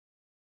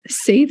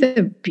see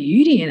the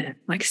beauty in it,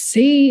 like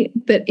see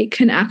that it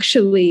can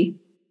actually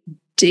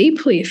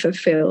deeply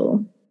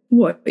fulfill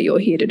what you're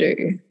here to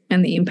do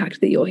and the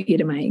impact that you're here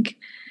to make.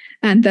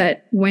 And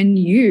that when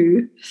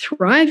you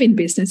thrive in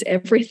business,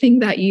 everything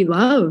that you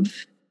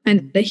love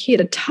and are here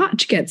to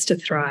touch gets to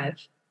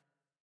thrive.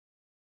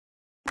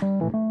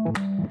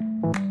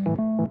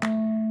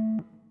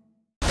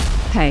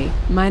 Hey,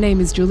 my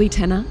name is Julie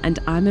Tenner, and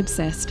I'm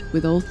obsessed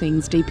with all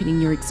things deepening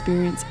your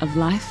experience of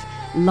life,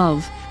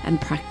 love, and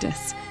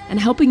practice, and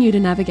helping you to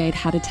navigate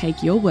how to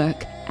take your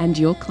work and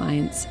your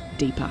clients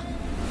deeper.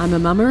 I'm a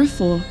mama of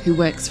 4 who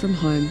works from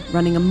home,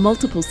 running a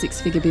multiple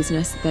 6-figure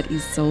business that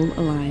is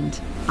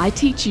soul-aligned. I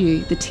teach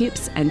you the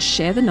tips and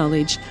share the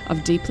knowledge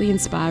of deeply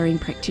inspiring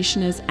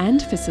practitioners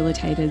and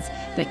facilitators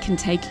that can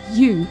take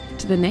you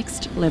to the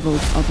next level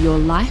of your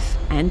life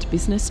and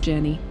business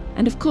journey.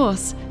 And of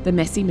course, the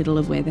messy middle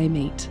of where they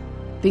meet.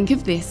 Think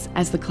of this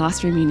as the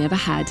classroom you never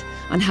had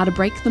on how to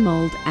break the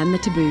mold and the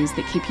taboos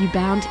that keep you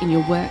bound in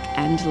your work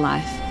and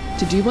life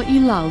to do what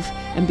you love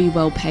and be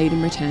well paid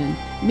in return,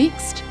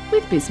 mixed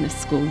with business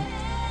school.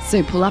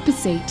 So pull up a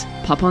seat,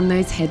 pop on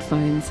those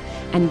headphones,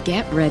 and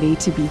get ready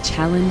to be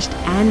challenged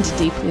and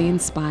deeply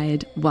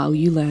inspired while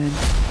you learn.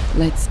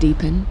 Let's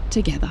deepen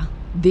together.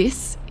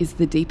 This is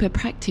the Deeper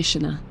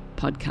Practitioner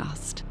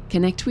podcast.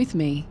 Connect with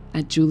me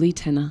at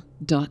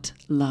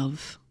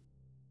julietenner.love.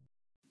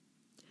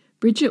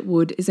 Bridget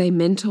Wood is a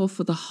mentor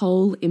for the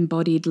whole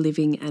embodied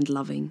living and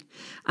loving.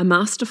 A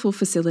masterful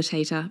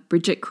facilitator,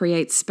 Bridget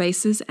creates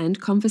spaces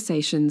and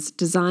conversations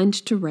designed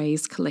to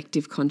raise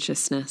collective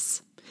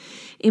consciousness.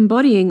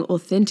 Embodying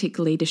authentic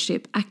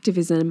leadership,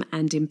 activism,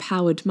 and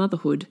empowered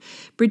motherhood,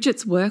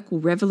 Bridget's work will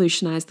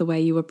revolutionise the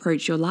way you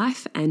approach your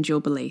life and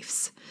your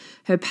beliefs.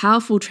 Her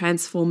powerful,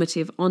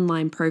 transformative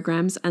online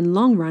programs and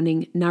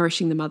long-running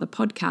Nourishing the Mother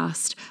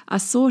podcast are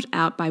sought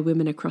out by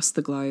women across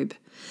the globe.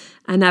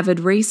 An avid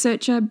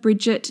researcher,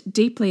 Bridget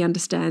deeply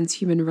understands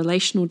human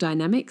relational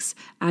dynamics,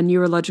 our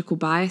neurological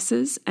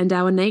biases, and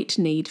our innate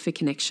need for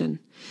connection.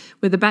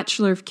 With a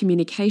Bachelor of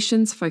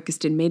Communications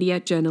focused in media,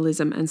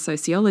 journalism, and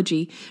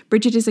sociology,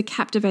 Bridget is a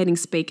captivating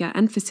speaker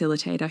and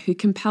facilitator who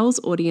compels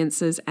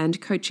audiences and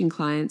coaching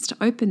clients to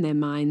open their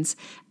minds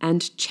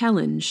and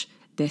challenge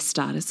their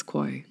status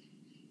quo.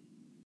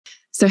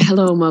 So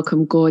hello and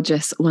welcome,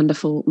 gorgeous,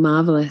 wonderful,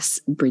 marvellous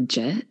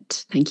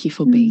Bridget. Thank you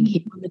for being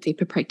here on the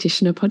Deeper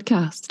Practitioner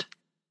podcast.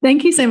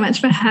 Thank you so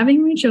much for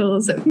having me,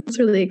 Jules. It was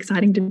really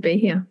exciting to be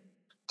here.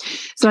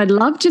 So I'd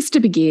love just to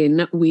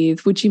begin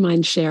with, would you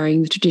mind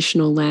sharing the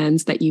traditional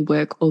lands that you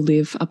work or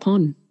live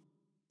upon?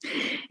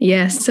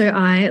 Yes, so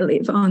I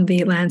live on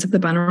the lands of the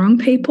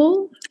Bunurong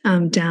people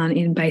down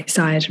in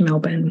Bayside,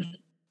 Melbourne.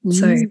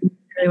 So I really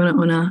want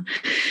to honour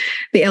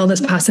the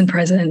elders past and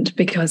present,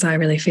 because I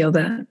really feel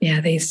that,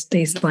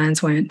 these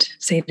lands weren't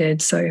ceded.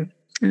 So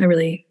I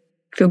really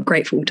feel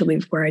grateful to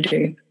live where I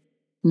do.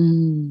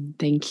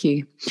 Thank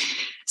you.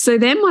 So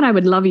then what I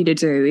would love you to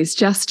do is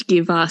just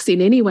give us,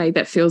 in any way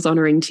that feels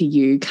honouring to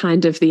you,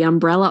 kind of the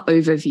umbrella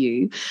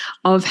overview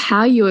of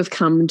how you have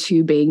come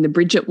to being the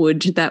Bridget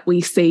Wood that we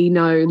see,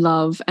 know,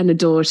 love and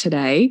adore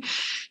today,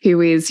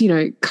 who is,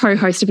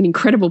 co-host of an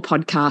incredible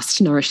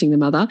podcast, Nourishing the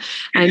Mother,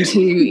 and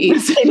who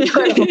is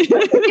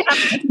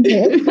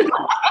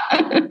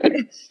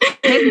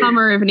head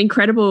mama of an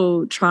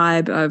incredible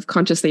tribe of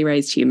consciously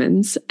raised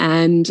humans,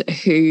 and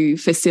who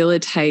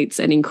facilitates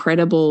an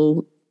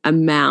incredible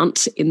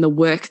amount in the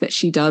work that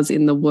she does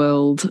in the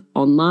world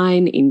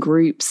online, in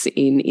groups,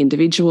 in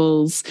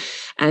individuals,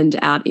 and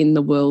out in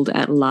the world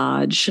at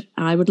large.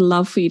 I would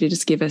love for you to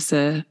just give us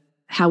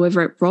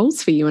however it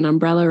rolls for you, an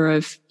umbrella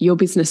of your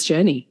business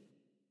journey.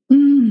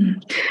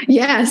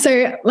 Yeah.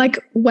 So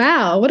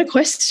wow, what a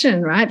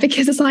question, right?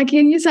 Because it's like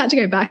you start to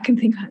go back and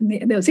think,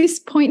 there was this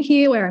point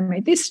here where I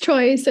made this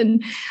choice.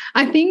 And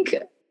I think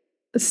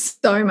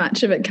so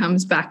much of it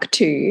comes back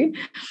to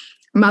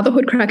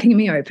motherhood cracking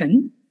me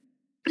open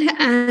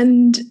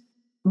and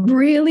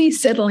really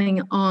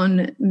settling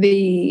on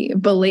the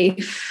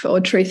belief or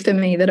truth for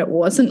me that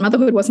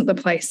motherhood wasn't the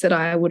place that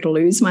I would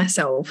lose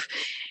myself.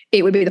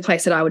 It would be the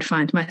place that I would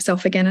find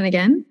myself again and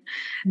again.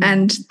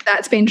 And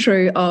that's been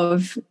true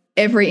of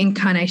every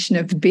incarnation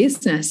of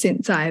business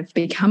since I've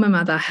become a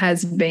mother,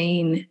 has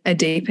been a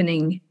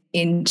deepening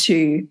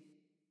into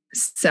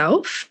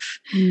self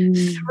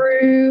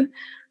through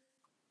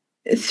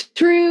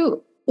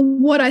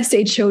what I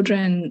see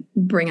children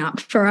bring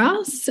up for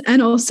us,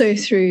 and also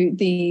through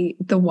the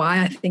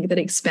why I think that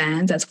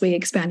expands as we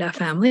expand our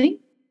family.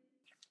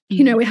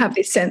 We have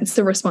this sense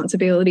of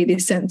responsibility,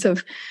 this sense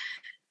of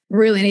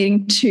really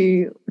needing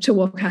to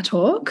walk our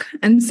talk.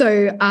 And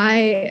so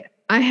I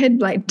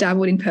had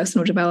dabbled in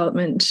personal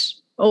development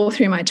all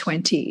through my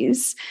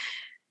 20s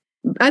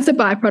as a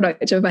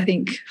byproduct of, I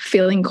think,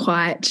 feeling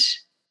quite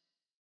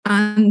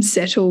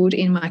unsettled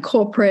in my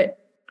corporate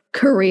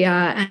career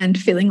and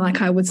feeling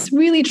like I was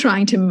really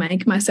trying to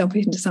make myself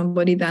into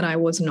somebody that I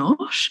was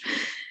not,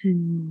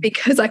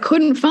 because I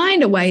couldn't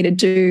find a way to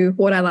do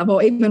what I love,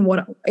 or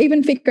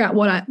even figure out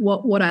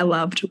what I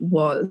loved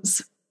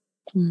was.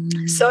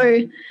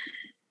 So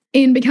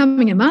in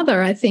becoming a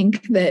mother, I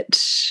think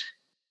that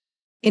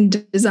in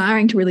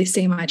desiring to really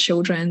see my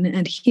children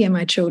and hear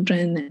my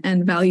children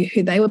and value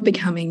who they were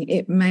becoming,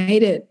 it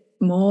made it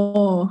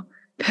more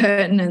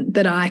pertinent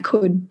that I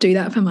could do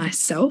that for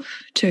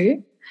myself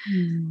too.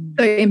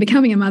 So in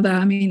becoming a mother,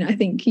 I mean, I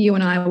think you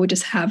and I would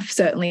just have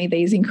certainly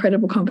these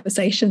incredible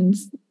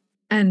conversations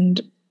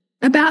and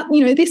about,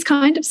 you know, this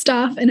kind of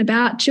stuff and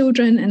about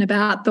children and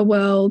about the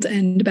world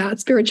and about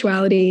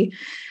spirituality.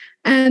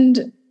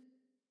 And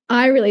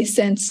I really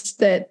sensed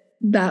that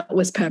that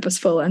was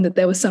purposeful and that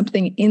there was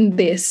something in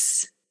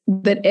this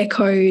that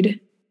echoed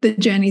the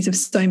journeys of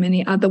so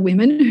many other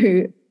women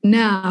who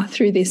now,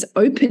 through this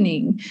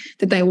opening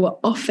that they were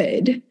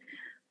offered,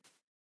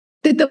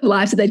 that the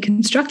lives that they'd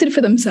constructed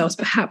for themselves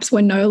perhaps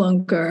were no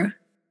longer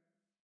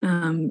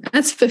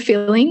as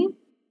fulfilling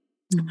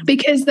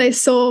because they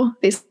saw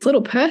this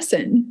little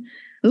person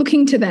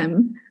looking to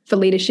them for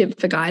leadership,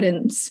 for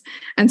guidance.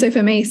 And so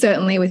for me,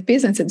 certainly with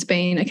business, it's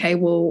been, okay,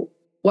 well,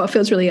 what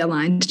feels really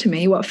aligned to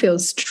me? What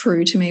feels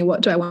true to me?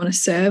 What do I want to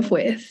serve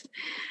with?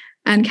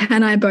 And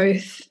can I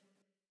both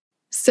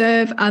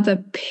serve other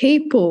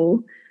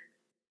people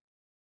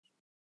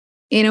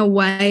in a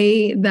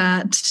way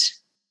that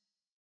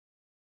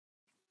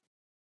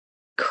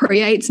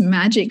creates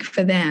magic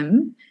for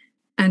them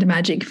and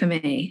magic for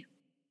me?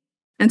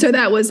 And so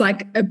that was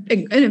like an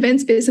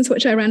events business,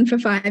 which I ran for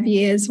 5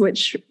 years,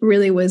 which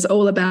really was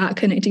all about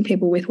connecting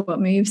people with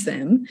what moves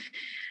them.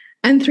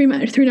 And through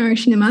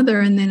Nourishing the Mother,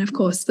 and then of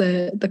course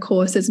the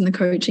courses and the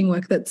coaching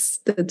work that's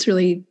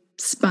really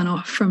spun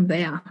off from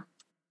there.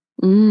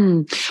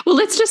 Well,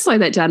 let's just slow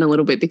that down a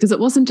little bit, because it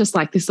wasn't just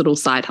like this little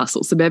side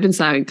hustle. Suburban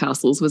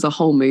Sandcastles was a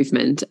whole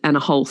movement and a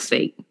whole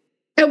thing.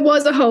 It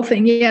was a whole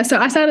thing, yeah. So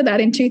I started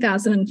that in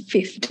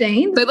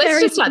 2015. So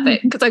let's just start there,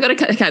 because I got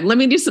to, okay, let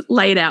me just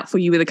lay it out for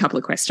you with a couple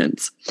of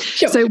questions.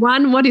 Sure. So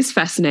one, what is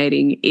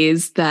fascinating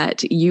is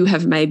that you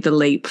have made the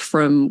leap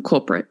from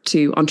corporate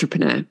to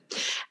entrepreneur.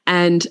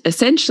 And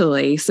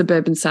essentially,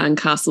 Suburban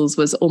Sandcastles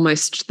was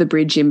almost the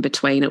bridge in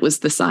between. It was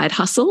the side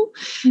hustle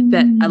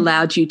that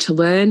allowed you to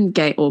learn,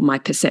 or my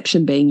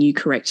perception being, you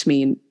correct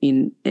me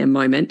in a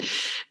moment,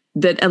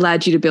 that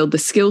allowed you to build the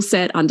skill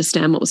set,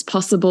 understand what was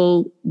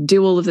possible,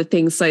 do all of the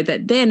things, so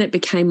that then it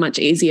became much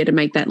easier to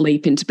make that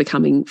leap into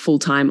becoming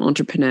full-time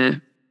entrepreneur.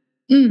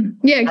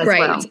 Yeah, great.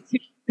 Well.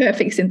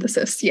 Perfect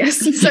synthesis, yes.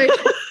 So,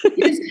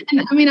 yes,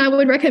 and I mean, I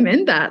would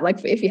recommend that,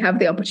 like if you have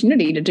the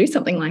opportunity to do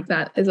something like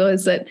that, as well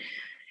as that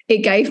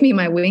it gave me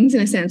my wings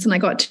in a sense, and I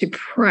got to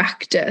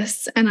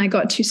practice and I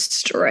got to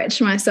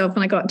stretch myself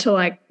and I got to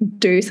like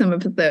do some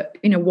of the,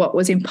 you know, what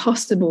was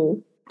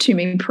impossible to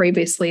me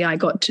previously, I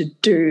got to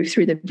do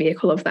through the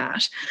vehicle of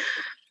that.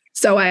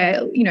 So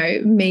I, you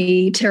know,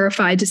 me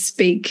terrified to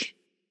speak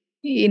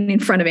in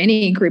front of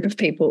any group of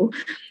people,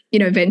 you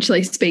know,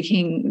 eventually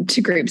speaking to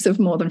groups of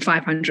more than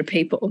 500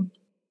 people.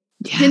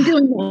 Yeah. And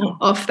doing that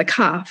off the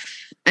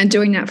cuff and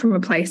doing that from a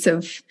place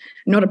of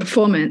not a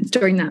performance,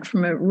 doing that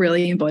from a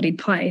really embodied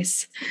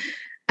place.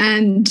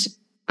 And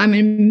I'm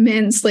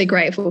immensely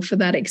grateful for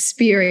that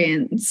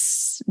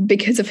experience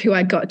because of who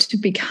I got to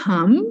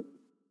become.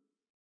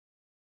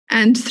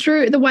 And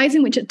through the ways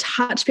in which it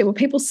touched people,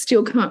 people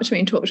still come up to me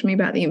and talk to me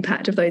about the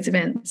impact of those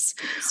events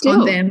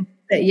on them.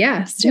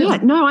 Yeah, still. Yeah,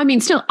 no, I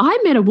mean, still, I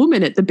met a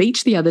woman at the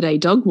beach the other day,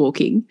 dog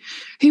walking,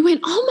 who went,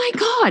 "Oh my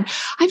God,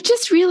 I've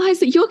just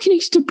realised that you're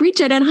connected to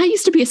Bridget, and I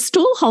used to be a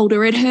stall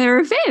holder at her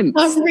events."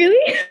 Oh, really?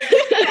 Yes.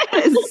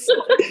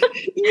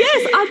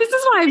 Yes. This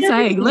is why I'm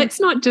saying, let's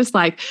not just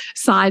like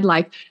side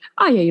like,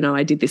 "Oh yeah, you know,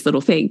 I did this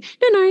little thing."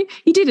 No,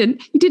 you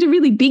didn't. You did a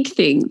really big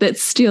thing that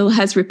still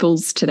has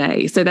ripples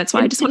today. So that's why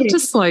I just wanted to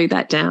slow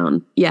that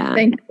down. Yeah.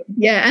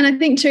 Yeah. And I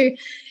think too,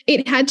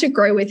 it had to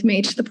grow with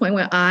me to the point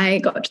where I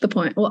got to the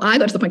point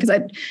because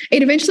it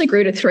eventually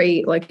grew to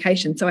 3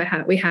 locations. So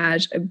we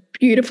had a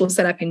beautiful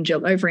setup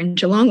over in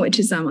Geelong, which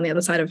is on the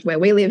other side of where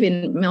we live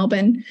in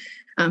Melbourne.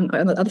 On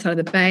the other side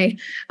of the bay.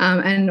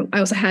 And I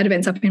also had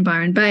events up in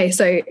Byron Bay.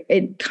 So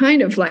it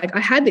kind of like I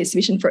had this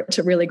vision for it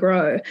to really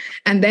grow.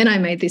 And then I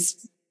made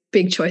this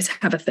big choice to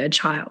have a 3rd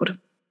child.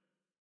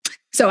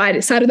 So I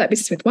started that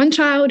business with 1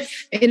 child,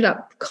 ended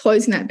up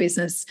closing that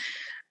business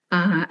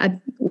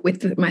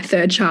with my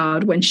 3rd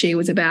child when she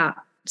was about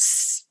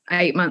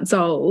 8 months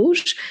old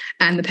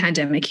and the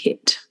pandemic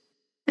hit.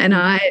 And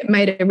I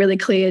made a really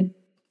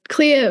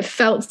clear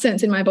felt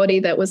sense in my body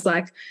that was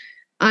like,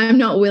 I'm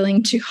not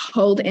willing to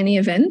hold any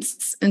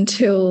events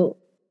until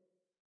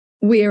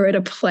we're at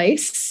a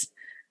place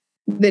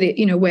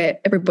that where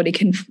everybody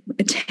can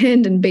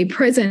attend and be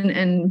present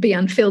and be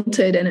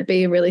unfiltered, and it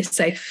be a really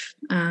safe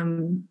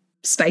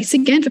space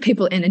again for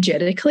people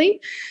energetically.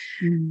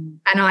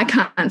 And I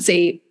can't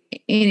see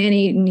in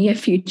any near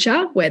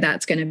future where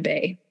that's going to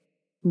be.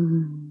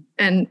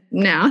 And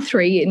now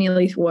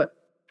nearly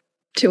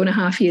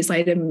 2.5 years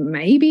later,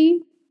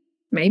 maybe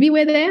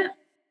we're there.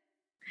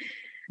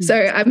 So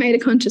I made a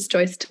conscious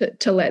choice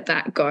to let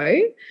that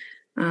go.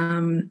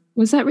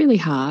 Was that really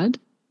hard?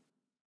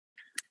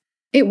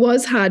 It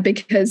was hard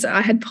because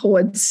I had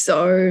poured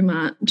so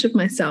much of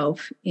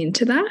myself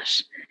into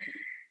that.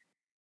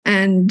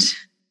 and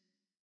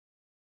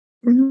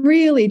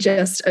really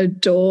just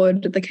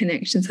adored the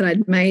connections that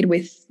I'd made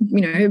with,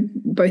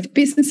 both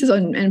businesses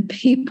and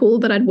people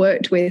that I'd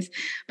worked with,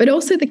 but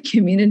also the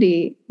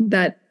community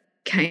that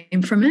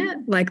came from it.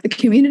 Like the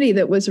community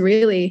that was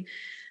really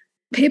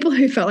people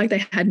who felt like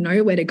they had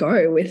nowhere to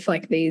go with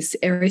like these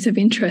areas of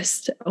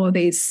interest or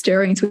these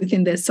stirrings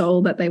within their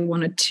soul that they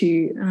wanted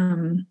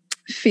to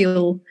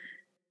feel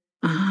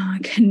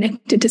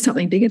connected to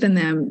something bigger than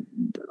them.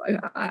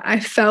 I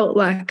felt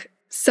like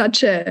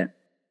such a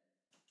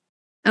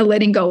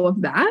letting go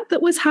of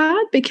that was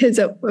hard because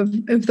of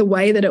the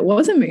way that it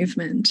was a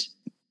movement.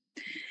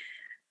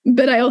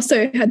 But I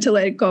also had to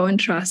let it go and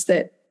trust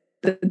that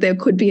there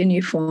could be a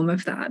new form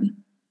of that,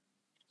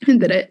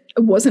 and that it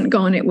wasn't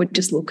gone, it would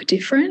just look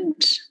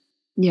different.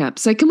 Yeah.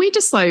 So can we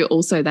just slow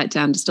also that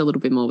down just a little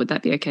bit more? Would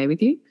that be okay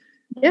with you?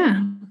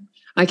 Yeah.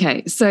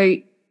 Okay. So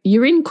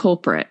you're in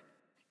corporate,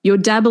 you're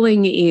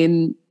dabbling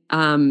in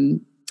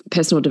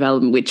personal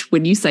development, which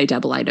when you say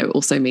dabble, I know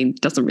also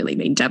doesn't really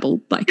mean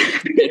dabble. Like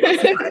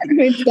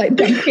it's like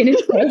jump in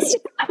it first.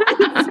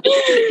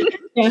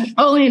 Yeah,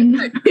 all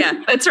in.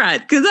 Yeah, that's right.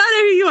 Because I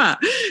know who you are.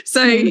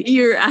 So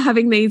you're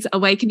having these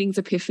awakenings,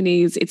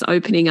 epiphanies. It's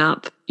opening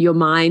up your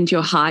mind,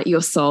 your heart,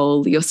 your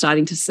soul. You're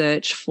starting to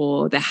search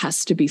for there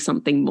has to be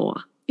something more.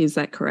 Is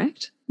that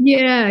correct?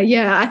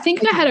 Yeah. I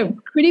think I had a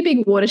pretty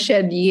big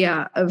watershed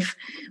year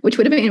which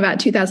would have been about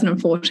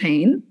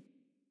 2014,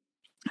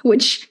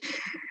 which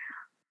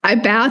I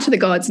bow to the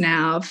gods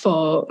now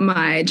for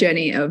my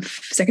journey of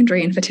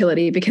secondary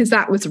infertility, because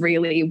that was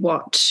really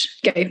what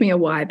gave me a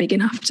why big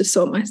enough to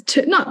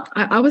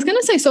I was going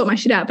to say sort my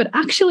shit out, but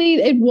actually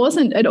it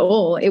wasn't at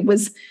all.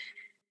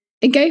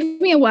 It gave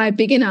me a why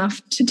big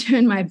enough to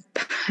turn my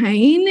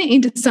pain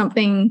into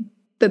something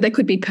that there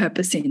could be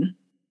purpose in.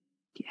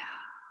 Yeah.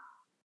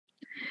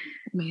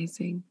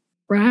 Amazing.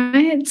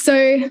 Right.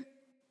 So,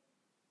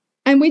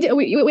 and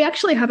we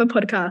actually have a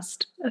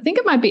podcast. I think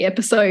it might be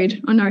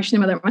episode on Nourishing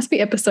the Mother. It must be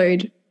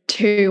episode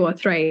 2 or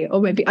 3,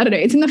 or maybe, I don't know.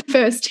 It's in the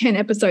first 10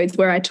 episodes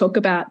where I talk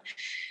about,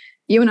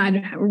 you and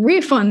I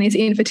riff on this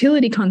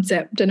infertility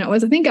concept. And it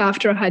was, I think,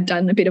 after I had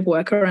done a bit of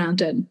work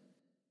around it.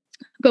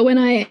 But when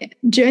I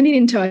journeyed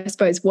into, I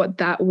suppose, what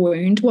that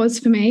wound was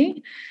for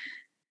me,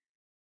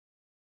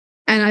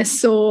 and I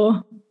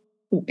saw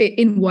it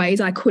in ways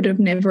I could have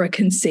never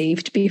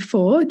conceived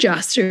before,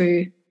 just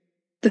through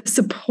the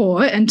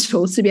support and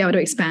tools to be able to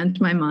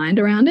expand my mind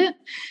around it,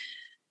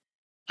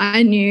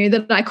 I knew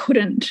that I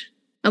couldn't,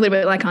 a little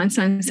bit like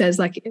Einstein says,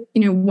 like,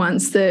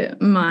 once the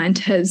mind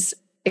has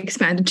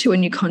expanded to a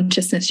new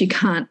consciousness, you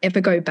can't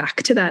ever go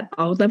back to that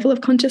old level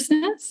of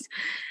consciousness.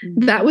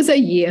 Mm-hmm. That was a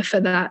year for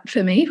that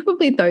for me,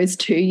 probably those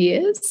 2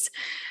 years.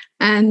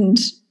 And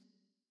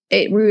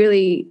it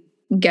really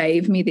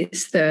gave me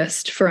this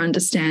thirst for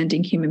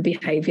understanding human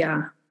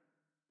behavior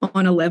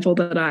on a level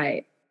that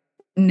I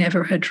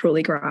never had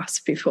truly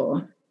grasped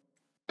before.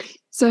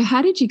 So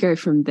how did you go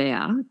from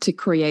there to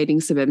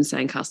creating Suburban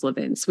Sandcastle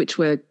events, which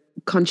were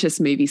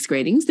conscious movie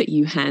screenings that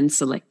you hand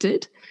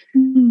selected,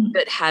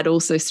 that had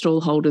also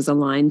stall holders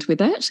aligned with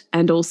it,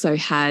 and also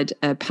had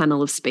a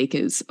panel of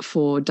speakers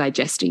for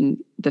digesting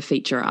the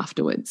feature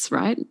afterwards,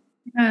 right?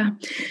 Yeah.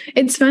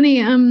 It's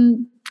funny.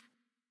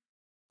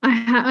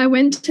 I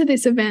went to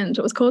this event.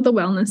 It was called the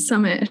Wellness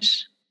Summit,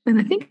 and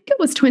I think it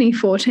was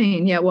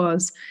 2014. Yeah, it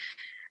was.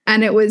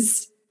 And it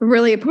was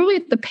really probably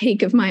at the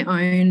peak of my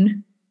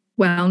own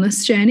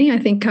wellness journey. I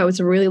think I was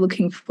really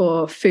looking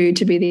for food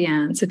to be the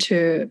answer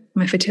to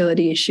my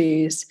fertility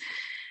issues.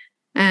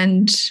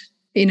 And,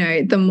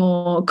 the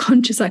more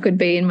conscious I could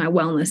be in my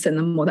wellness, and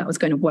the more that was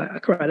going to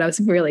work, right? I was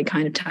really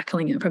kind of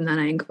tackling it from that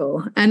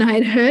angle. And I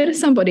had heard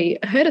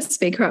a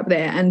speaker up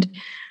there, and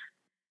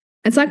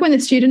it's like when the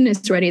student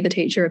is ready, the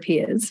teacher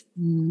appears.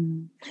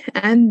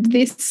 And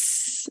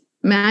this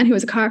man who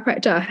was a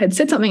chiropractor had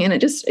said something, and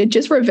it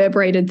just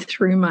reverberated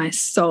through my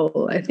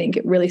soul. I think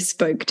it really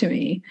spoke to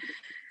me.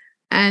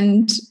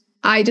 And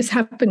I just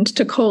happened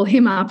to call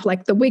him up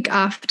like the week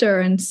after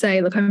and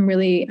say, look,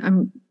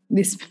 I'm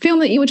this film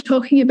that you were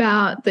talking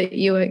about, that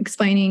you were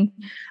explaining,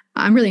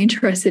 I'm really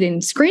interested in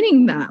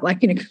screening that,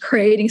 like,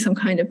 creating some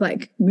kind of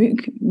like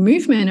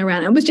movement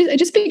around it. It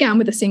just began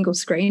with a single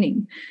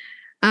screening.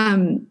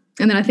 And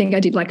then I think I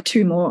did like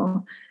 2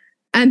 more.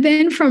 And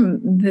then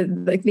from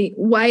the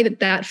way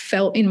that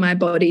felt in my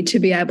body to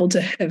be able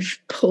to have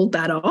pulled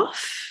that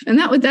off, and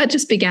that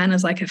just began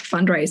as like a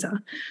fundraiser.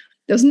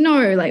 There was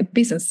no like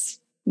business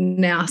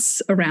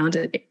nous around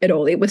it at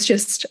all. It was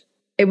just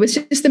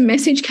the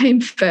message came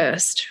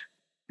first.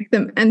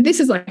 And this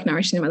is like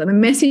Nourishing the Mother. The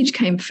message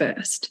came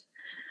first.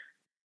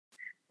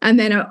 And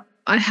then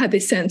I had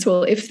this sense,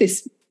 well, if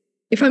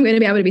I'm going to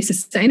be able to be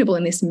sustainable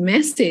in this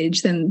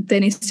message, then there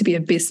needs to be a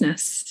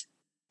business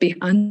be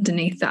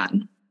underneath that.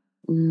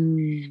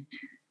 And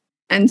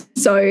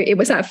so it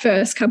was that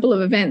first couple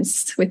of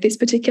events with this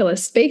particular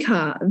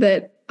speaker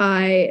that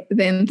I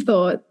then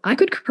thought I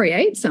could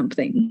create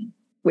something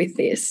with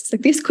this.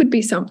 Like, this could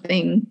be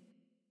something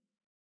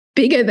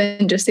bigger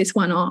than just this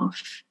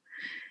one-off.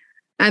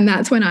 And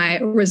that's when I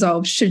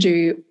resolved to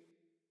do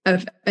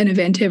of an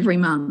event every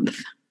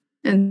month.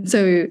 And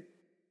so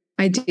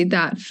I did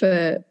that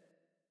for,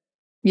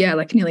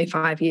 like nearly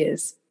 5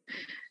 years,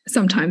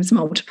 sometimes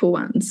multiple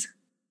ones.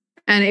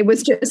 And it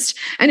was just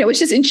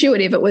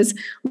intuitive. It was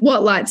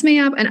what lights me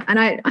up. And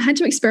I had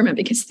to experiment,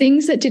 because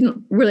things that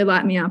didn't really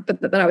light me up,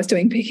 but that I was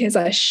doing because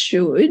I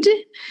should,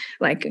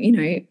 like, you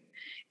know,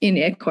 in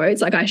air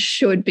quotes, like I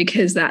should,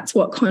 because that's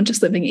what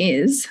conscious living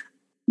is,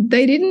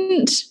 they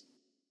didn't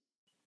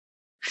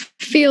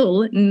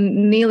feel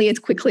nearly as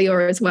quickly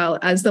or as well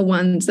as the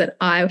ones that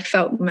I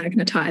felt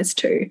magnetized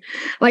to.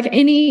 Like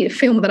any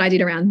film that I did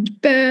around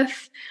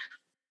birth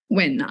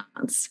went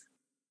nuts.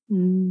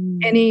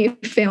 Any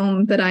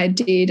film that I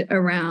did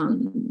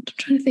around, I'm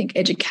trying to think,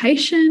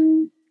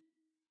 education,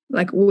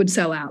 like would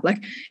sell out.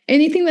 Like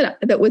anything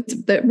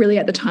that really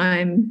at the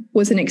time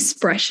was an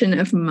expression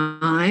of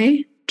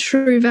my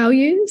true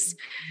values,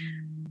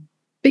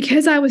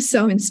 because I was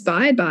so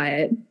inspired by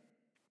it,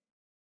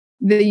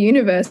 the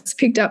universe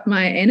picked up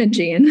my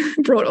energy and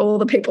brought all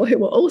the people who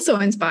were also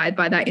inspired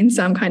by that in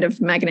some kind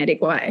of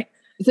magnetic way.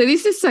 So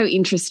this is so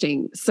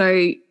interesting.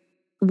 So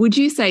would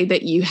you say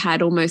that you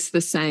had almost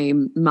the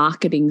same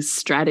marketing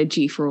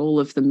strategy for all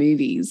of the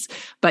movies,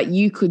 but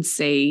you could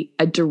see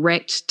a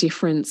direct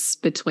difference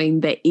between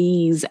the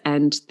ease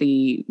and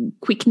the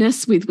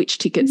quickness with which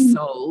tickets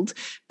sold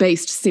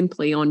based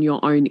simply on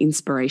your own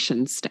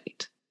inspiration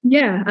state?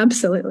 Yeah,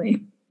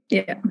 absolutely.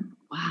 Yeah.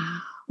 Wow.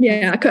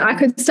 Yeah, I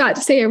could start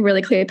to see a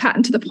really clear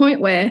pattern, to the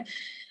point where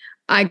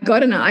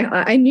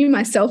I knew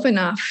myself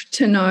enough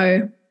to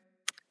know,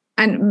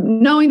 and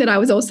knowing that I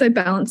was also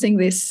balancing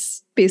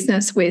this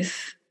business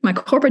with my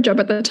corporate job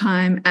at the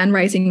time and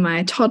raising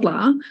my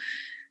toddler,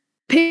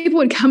 people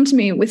would come to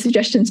me with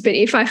suggestions, but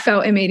if I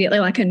felt immediately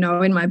like a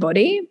no in my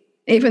body,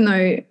 even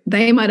though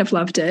they might have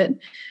loved it,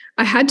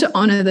 I had to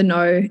honor the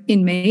no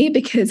in me,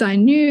 because I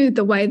knew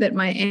the way that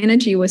my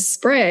energy was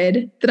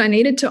spread, that I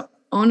needed to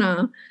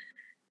honor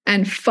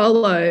and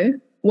follow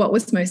what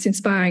was most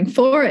inspiring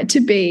for it to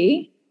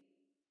be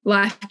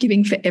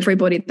life-giving for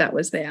everybody that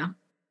was there.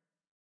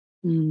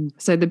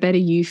 So the better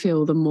you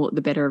feel,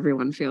 the better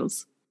everyone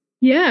feels.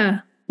 Yeah.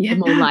 The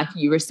more life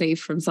you receive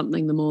from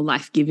something, the more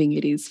life-giving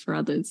it is for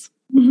others.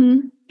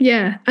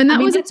 Yeah. And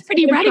that's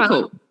pretty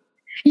radical.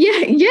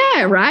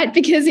 Yeah, right.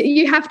 Because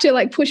you have to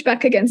like push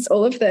back against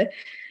all of the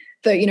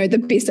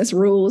business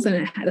rules, and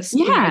it had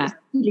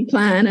a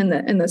plan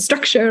and the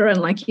structure,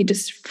 and like you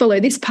just follow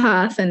this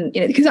path, and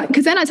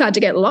because then I started to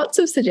get lots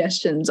of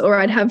suggestions, or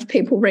I'd have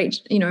people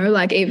reach,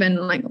 like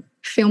even like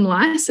film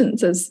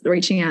licenses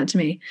reaching out to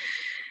me.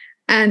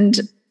 And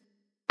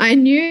I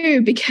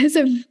knew, because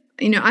of,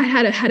 I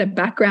had a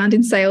background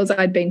in sales,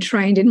 I'd been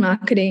trained in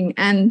marketing,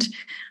 and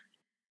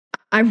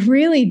I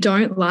really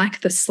don't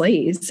like the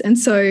sleaze.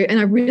 And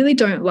I really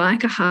don't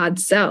like a hard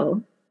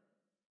sell.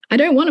 I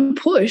don't want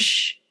to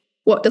push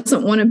what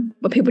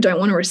people don't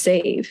want to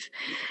receive.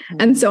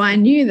 And so I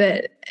knew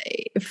that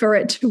for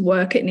it to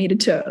work, it needed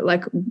to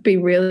like be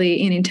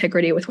really in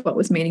integrity with what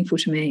was meaningful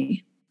to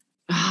me.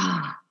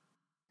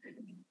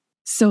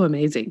 So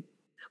amazing.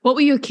 What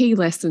were your key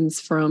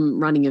lessons from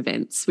running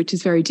events, which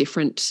is very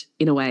different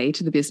in a way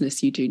to the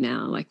business you do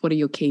now? Like, what are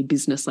your key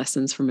business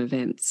lessons from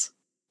events?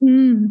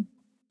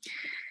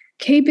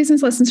 Key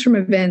business lessons from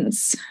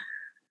events.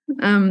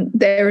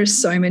 There are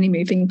so many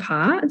moving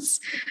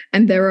parts,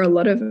 and there are a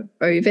lot of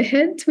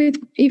overheads with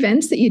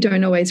events that you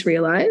don't always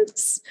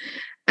realize.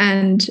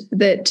 And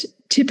that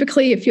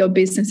typically, if your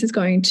business is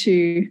going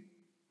to,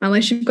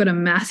 unless you've got a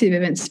massive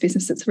events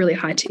business that's really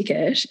high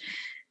ticket,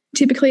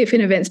 typically if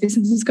an events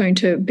business is going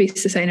to be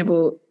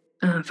sustainable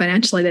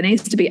financially, there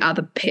needs to be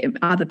other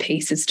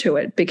pieces to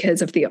it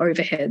because of the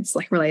overheads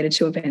like related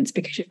to events,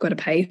 because you've got to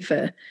pay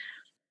for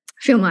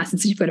film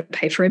licenses, you've got to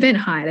pay for event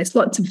hire. There's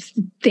lots of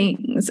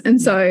things.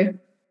 And so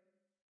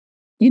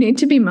you need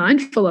to be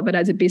mindful of it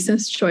as a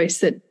business choice,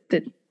 that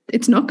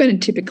it's not going to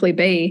typically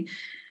be,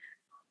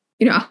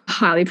 a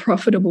highly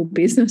profitable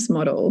business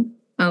model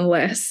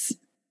unless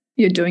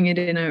you're doing it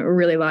in a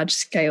really large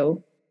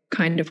scale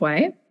kind of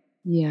way.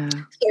 Yeah.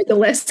 So the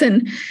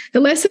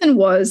lesson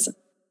was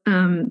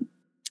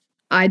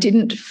I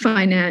didn't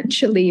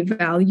financially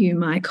value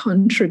my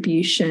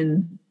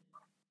contribution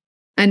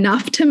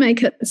enough to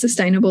make it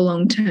sustainable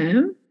long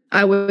term.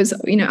 I was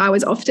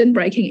often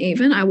breaking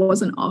even. I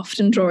wasn't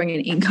often drawing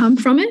an income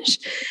from it.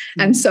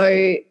 And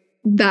so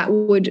that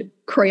would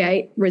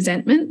create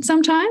resentment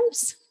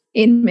sometimes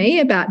in me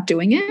about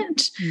doing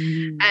it.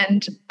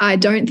 And I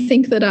don't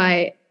think that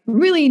I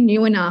really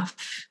knew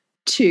enough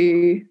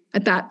to,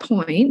 at that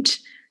point,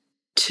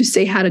 to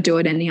see how to do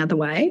it any other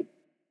way.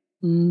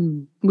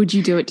 Would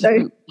you do it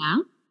differently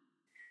now?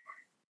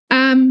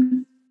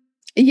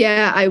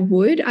 Yeah, I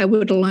would. I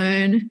would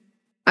learn.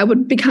 I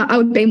would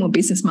be more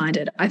business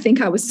minded. I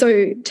think I was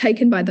so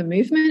taken by the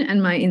movement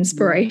and my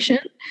inspiration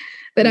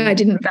that I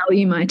didn't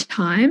value my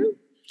time,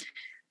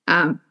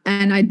 and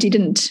I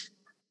didn't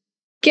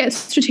get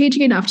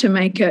strategic enough to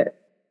make it,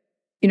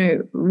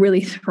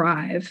 really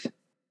thrive,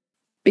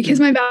 because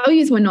my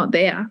values were not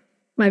there.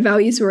 My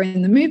values were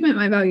in the movement.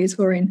 My values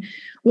were in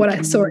what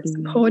I saw as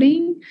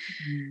supporting.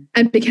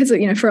 And because,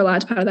 for a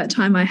large part of that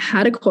time, I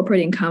had a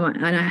corporate income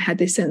and I had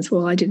this sense,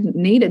 well, I didn't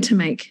need it to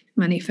make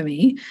money for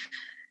me.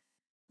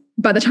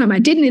 By the time I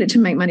did need it to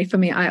make money for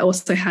me, I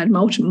also had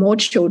more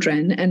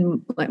children,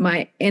 and like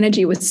my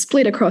energy was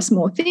split across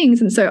more things.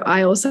 And so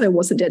I also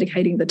wasn't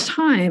dedicating the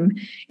time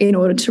in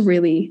order to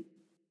really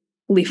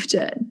lift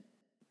it.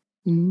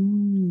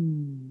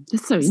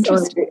 That's so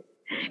interesting. So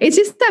it's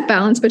just that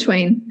balance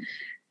between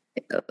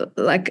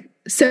like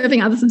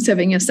serving others and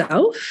serving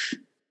yourself.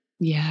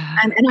 Yeah.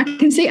 And I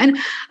can see, and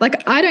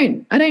like I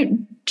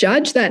don't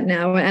judge that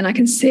now. And I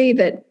can see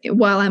that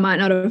while I might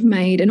not have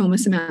made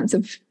enormous amounts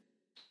of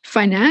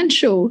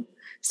financial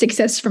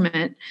success from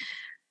it,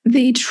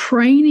 the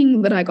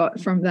training that I got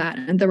from that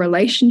and the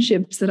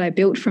relationships that I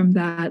built from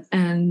that,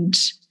 and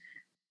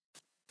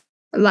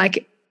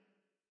like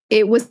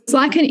it was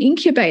like an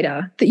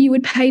incubator that you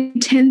would pay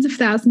tens of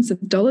thousands of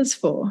dollars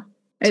for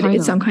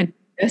at some kind of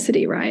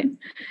university, right?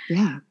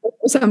 Yeah.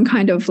 Some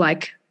kind of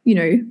like,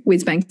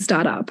 whiz bang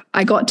startup.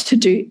 I got to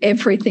do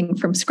everything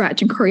from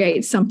scratch and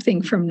create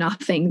something from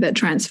nothing that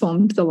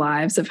transformed the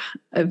lives of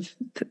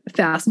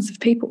thousands of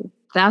people.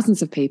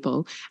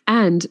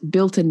 And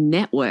built a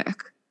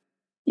network.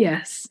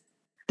 Yes.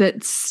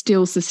 That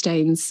still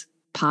sustains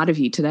part of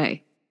you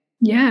today.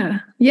 Yeah.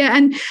 Yeah.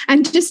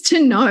 And just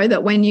to know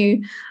that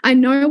I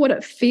know what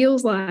it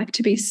feels like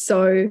to be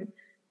so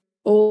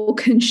all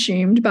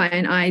consumed by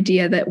an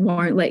idea that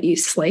won't let you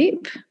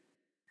sleep.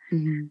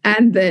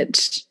 And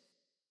that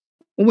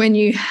when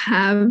you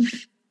have,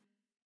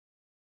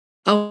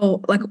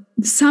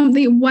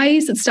 the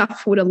ways that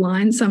stuff would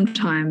align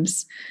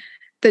sometimes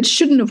that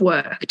shouldn't have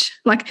worked.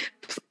 Like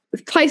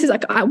places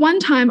like one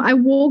time I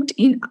walked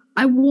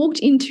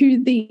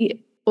into the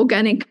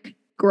organic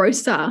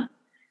grocer,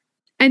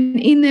 and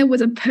in there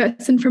was a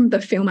person from the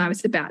film I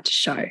was about to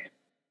show.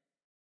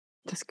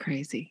 That's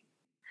crazy.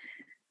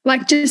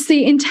 Like just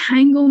the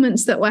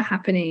entanglements that were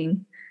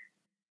happening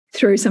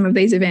through some of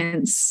these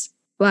events.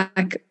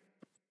 Like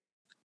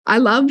I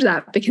loved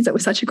that because it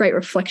was such a great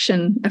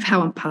reflection of how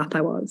on path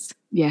I was.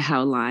 Yeah,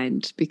 how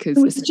aligned, because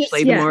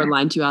essentially the more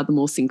aligned you are, the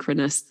more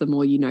synchronous, the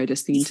more you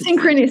notice the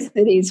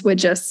synchronicities were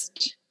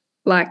just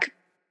like,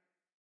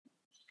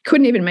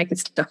 couldn't even make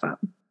this stuff up.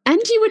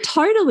 And you were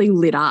totally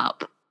lit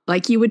up.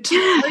 Like you were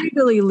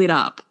totally lit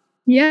up.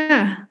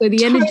 Yeah. So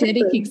the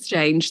energetic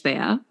exchange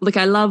there. Like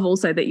I love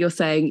also that you're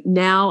saying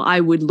now I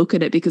would look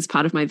at it because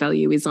part of my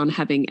value is on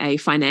having a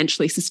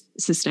financially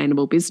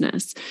sustainable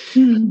business.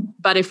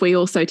 But if we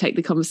also take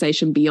the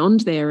conversation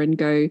beyond there and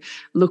go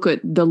look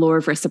at the law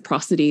of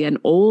reciprocity and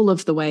all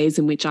of the ways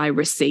in which I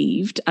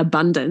received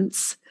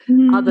abundance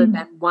other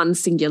than one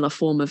singular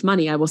form of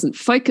money. I wasn't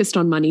focused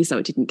on money, so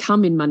it didn't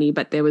come in money,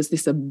 but there was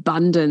this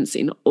abundance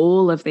in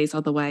all of these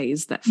other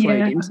ways that flowed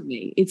into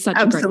me. It's such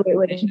a great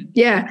conversation.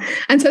 Yeah.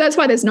 And so that's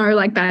why there's no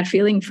like bad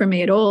feeling for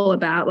me at all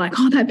about like,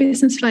 oh, that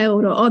business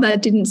failed, or oh,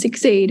 that didn't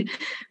succeed,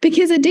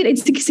 because it did. It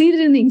succeeded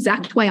in the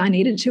exact way I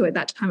needed to at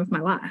that time of my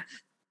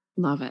life.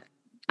 Love it.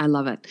 I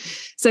love it.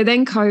 So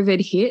then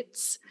COVID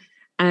hits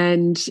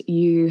and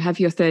you have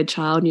your third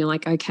child and you're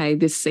like, okay,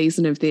 this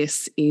season of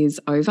this is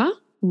over.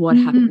 What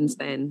happens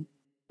then?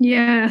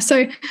 Yeah.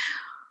 So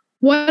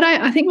what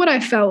I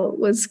felt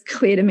was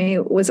clear to me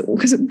was,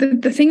 because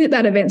the thing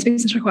that events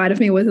business required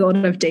of me was a lot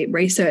of deep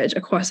research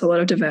across a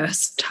lot of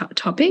diverse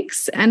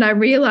topics. And I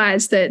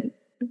realized that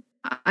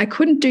I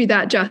couldn't do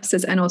that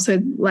justice and also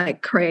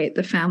like create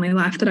the family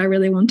life that I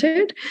really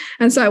wanted.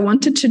 And so I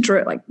wanted to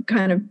draw like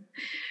kind of,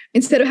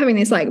 instead of having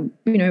this like,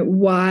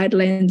 wide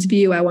lens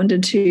view, I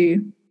wanted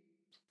to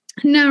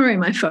narrow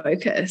my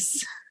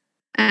focus.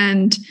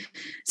 And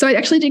so I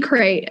actually did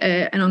create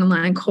an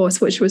online course,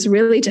 which was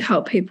really to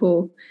help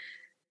people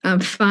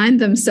find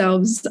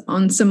themselves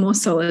on some more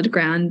solid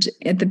ground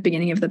at the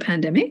beginning of the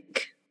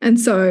pandemic. And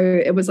so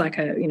it was like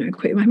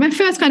my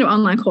first kind of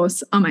online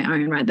course on my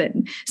own, right? That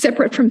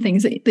separate from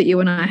things that you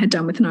and I had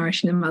done with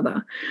Nourishing the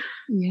Mother.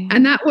 Yeah.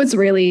 And that was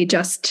really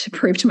just to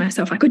prove to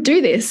myself I could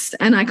do this,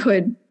 and I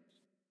could.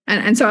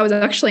 And so I was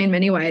actually in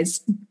many ways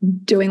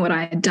doing what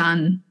I had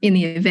done in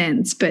the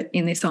events, but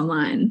in this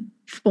online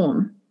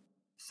form.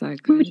 So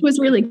good. Which was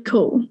really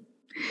cool.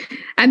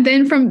 And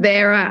then from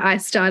there, I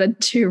started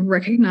to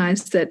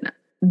recognize that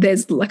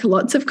there's like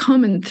lots of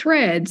common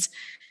threads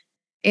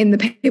in the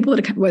people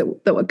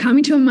that were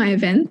coming to my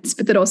events,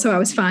 but that also I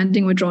was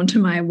finding were drawn to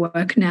my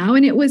work now.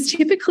 And it was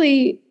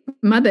typically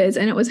mothers,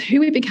 and it was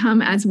who we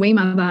become as we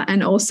mother,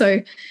 and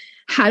also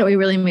how do we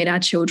really meet our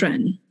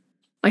children,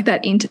 like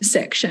that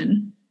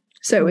intersection.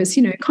 So it was,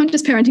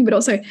 conscious parenting, but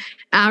also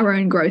our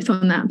own growth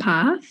on that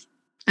path.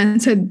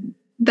 And so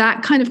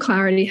that kind of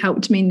clarity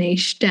helped me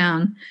niche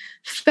down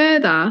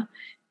further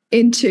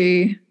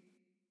into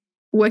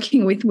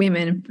working with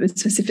women,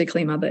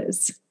 specifically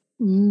mothers.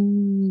 Love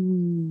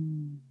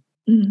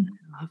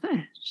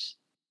it.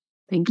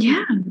 Thank you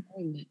for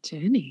sharing that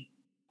journey.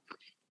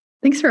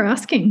 Thanks for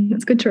asking.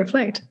 It's good to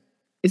reflect.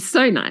 It's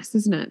so nice,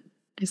 isn't it?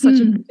 It's such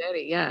a good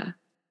journey, yeah.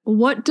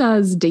 What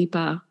does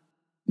deeper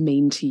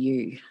mean to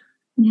you?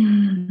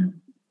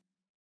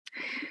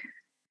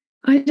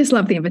 I just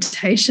love the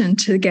invitation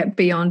to get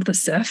beyond the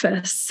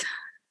surface,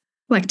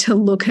 like to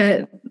look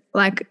at,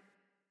 like,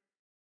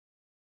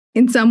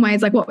 in some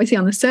ways, like what we see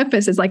on the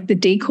surface is like the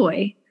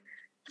decoy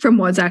from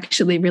what's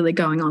actually really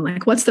going on.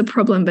 Like, what's the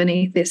problem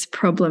beneath this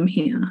problem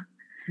here?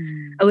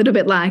 A little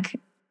bit like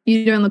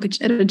you don't look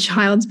at a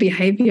child's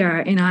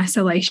behavior in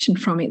isolation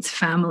from its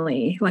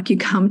family. Like, you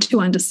come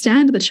to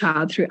understand the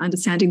child through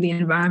understanding the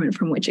environment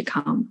from which it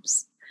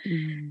comes.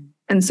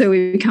 And so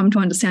we come to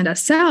understand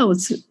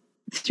ourselves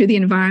through the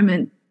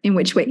environment in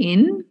which we're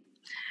in.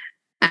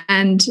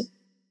 And,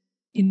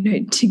 you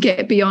know, to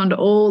get beyond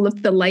all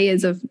of the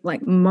layers of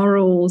like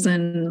morals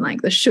and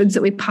like the shoulds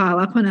that we pile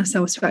up on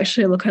ourselves, to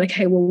actually look at,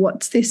 okay, well,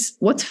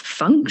 what's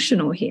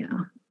functional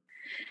here?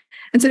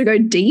 And so to go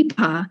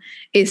deeper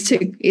is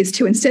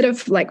to instead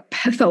of like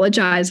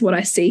pathologize what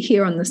I see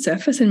here on the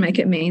surface and make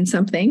it mean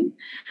something,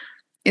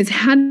 is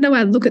how do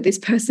I look at this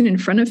person in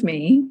front of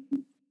me,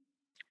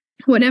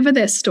 whatever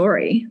their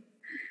story,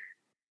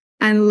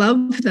 and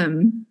love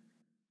them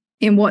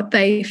in what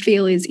they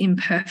feel is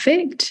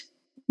imperfect,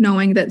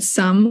 knowing that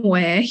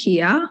somewhere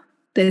here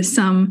there's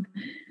some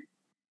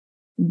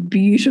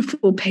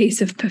beautiful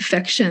piece of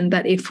perfection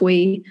that if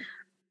we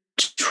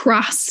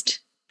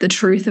trust the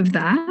truth of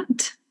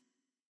that,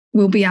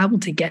 we'll be able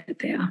to get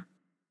there.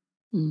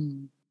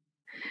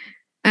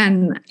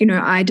 And, you know,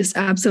 I just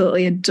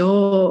absolutely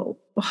adore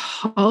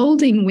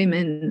holding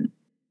women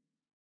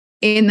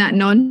in that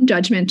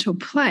non-judgmental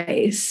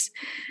place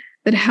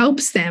that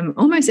helps them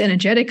almost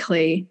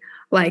energetically,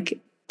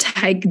 like,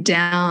 take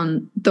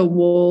down the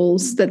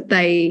walls that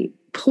they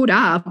put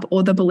up,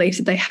 or the beliefs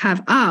that they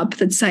have up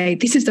that say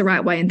this is the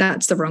right way and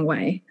that's the wrong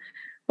way,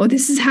 or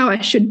this is how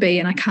I should be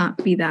and I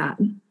can't be that.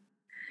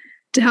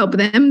 To help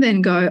them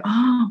then go,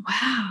 oh,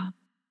 wow.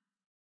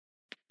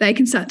 They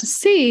can start to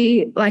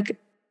see, like,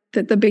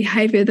 that the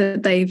behavior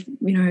that they've,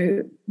 you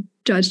know,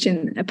 judged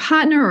in a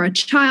partner or a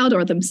child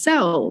or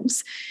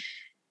themselves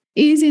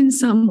is in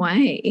some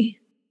way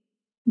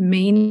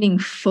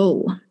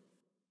meaningful,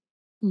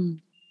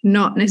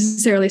 not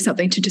necessarily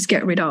something to just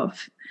get rid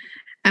of.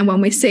 And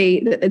when we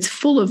see that it's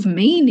full of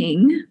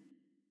meaning,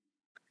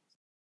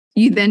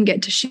 you then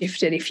get to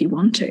shift it if you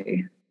want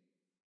to.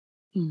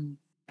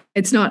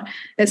 There's no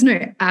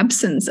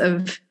absence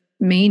of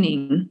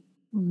meaning.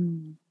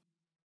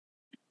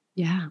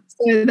 Yeah.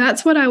 So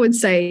that's what I would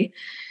say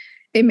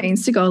it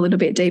means to go a little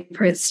bit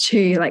deeper, is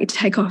to like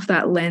take off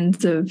that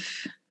lens of,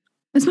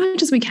 as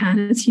much as we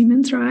can as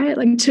humans, right?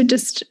 Like to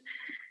just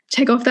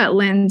take off that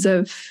lens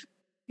of,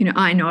 you know,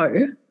 I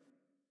know,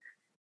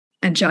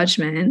 and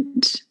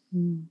judgment,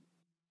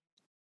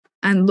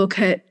 and look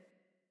at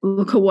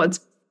what's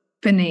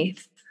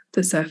beneath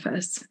the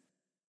surface.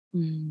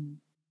 In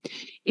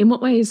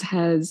what ways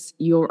has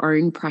your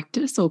own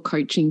practice or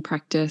coaching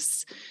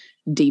practice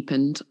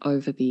deepened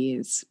over the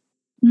years?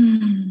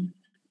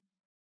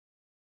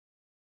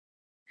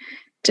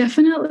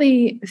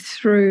 Definitely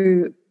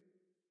through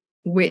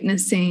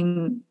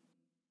witnessing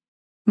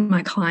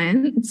my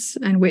clients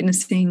and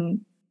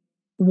witnessing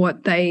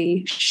what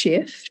they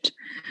shift,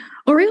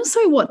 or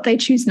also what they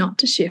choose not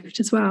to shift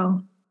as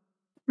well,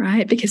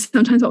 right? Because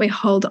sometimes what we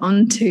hold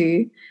on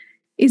to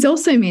is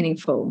also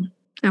meaningful,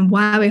 and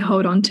why we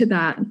hold on to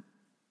that,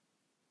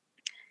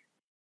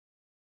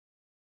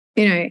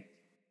 you know,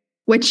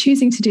 we're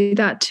choosing to do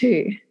that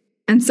too.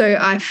 And so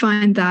I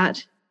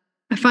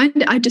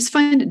just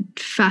find it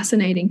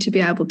fascinating to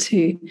be able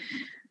to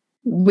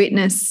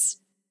witness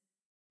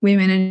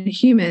women and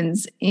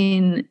humans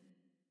in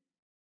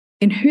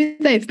who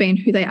they've been,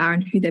 who they are,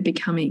 and who they're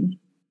becoming.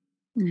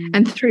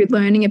 And through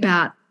learning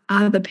about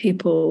other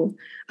people,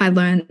 I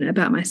learn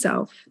about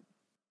myself.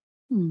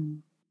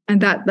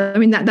 And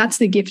that's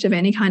the gift of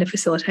any kind of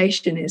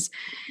facilitation, is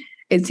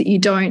that you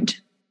don't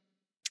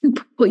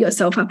put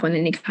yourself up on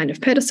any kind of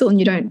pedestal, and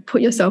you don't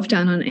put yourself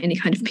down on any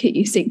kind of pit.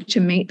 You seek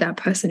to meet that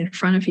person in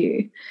front of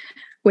you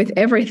with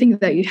everything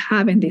that you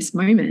have in this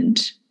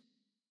moment,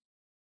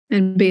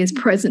 and be as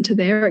present to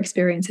their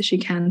experience as you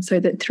can, so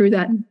that through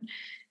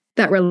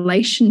that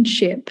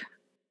relationship,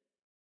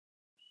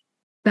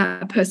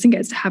 that person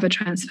gets to have a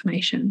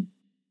transformation,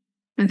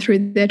 and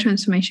through their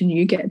transformation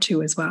you get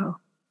to as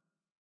well.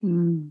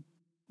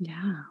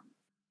 Yeah.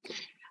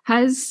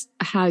 Has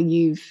how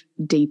you've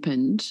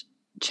deepened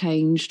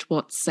changed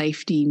what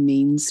safety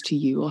means to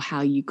you, or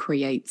how you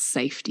create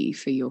safety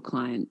for your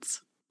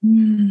clients?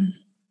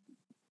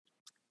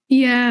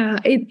 Yeah,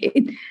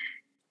 it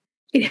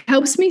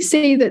helps me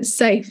see that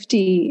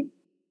safety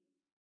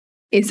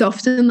is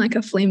often like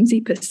a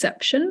flimsy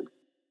perception.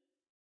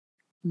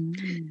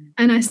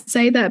 And I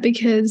say that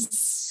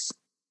because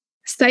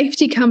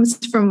safety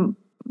comes from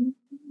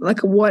like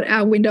what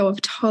our window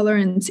of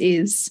tolerance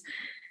is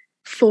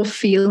for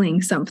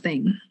feeling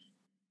something.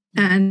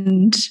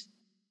 And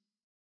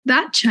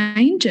that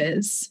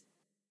changes.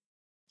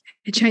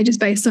 It changes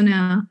based on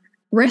our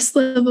rest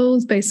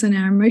levels, based on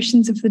our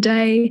emotions of the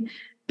day,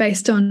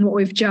 based on what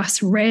we've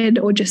just read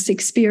or just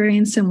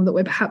experienced, and that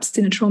we're perhaps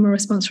in a trauma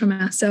response from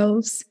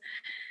ourselves.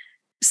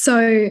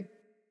 So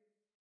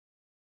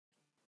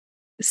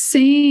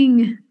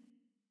seeing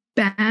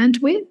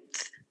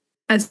bandwidth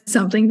as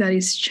something that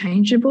is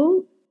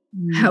changeable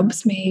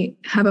helps me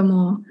have a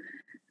more,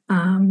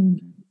 I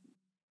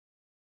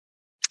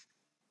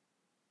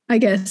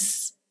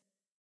guess,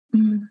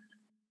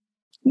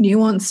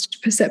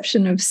 nuanced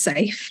perception of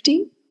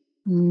safety.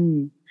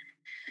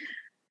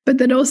 But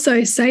that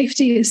also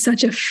safety is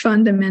such a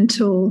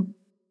fundamental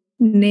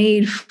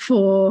need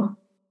for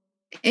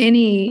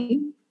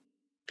any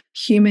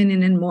human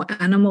in a more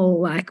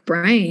animal-like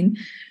brain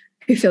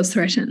who feels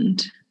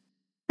threatened.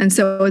 And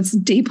so it's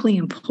deeply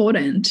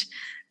important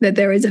that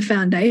there is a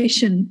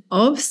foundation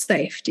of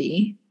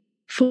safety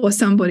for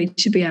somebody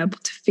to be able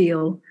to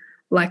feel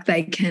like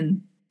they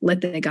can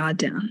let their guard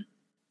down.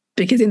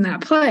 Because in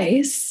that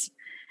place,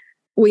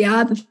 we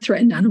are the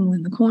threatened animal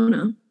in the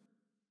corner,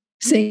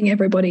 seeing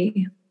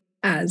everybody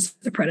as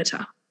the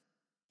predator.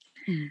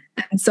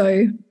 And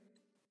so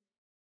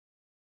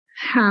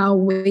how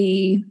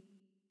we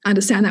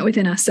understand that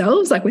within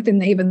ourselves, like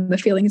within even the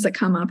feelings that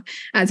come up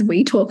as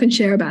we talk and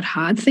share about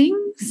hard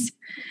things,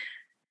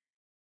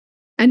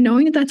 and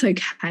knowing that that's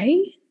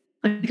okay,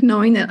 like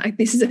knowing that like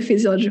this is a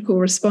physiological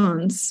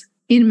response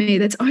in me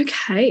that's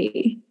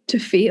okay to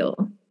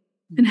feel.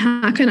 And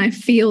how can I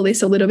feel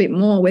this a little bit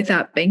more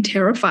without being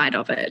terrified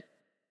of it?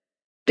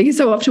 Because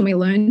so often we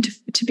learn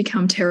to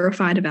become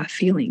terrified of our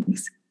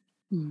feelings.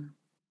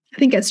 I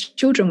think as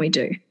children we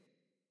do.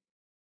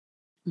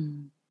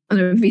 On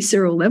a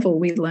visceral level,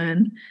 we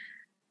learn,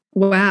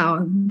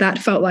 wow, that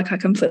felt like I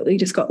completely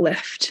just got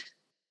left.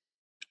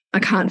 I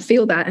can't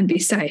feel that and be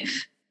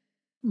safe.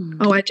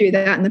 Oh, I do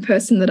that, and the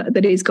person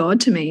that is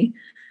God to me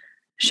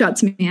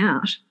shuts me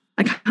out.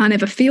 I can't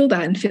ever feel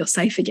that and feel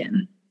safe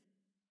again.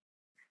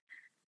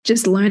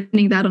 Just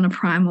learning that on a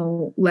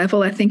primal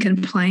level, I think,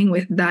 and playing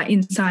with that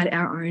inside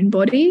our own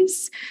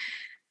bodies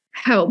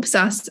helps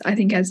us, I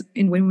think,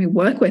 when we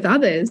work with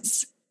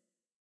others,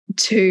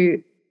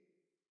 to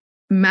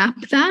map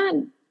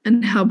that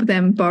and help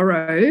them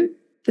borrow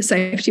the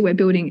safety we're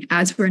building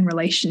as we're in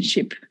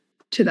relationship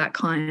to that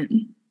client.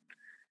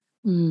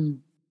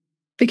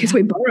 Because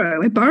we're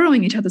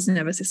borrowing each other's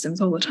nervous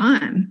systems all the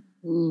time.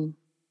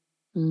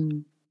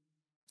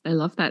 I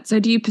love that.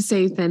 So do you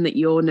perceive then that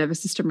your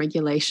nervous system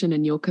regulation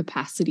and your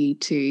capacity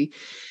to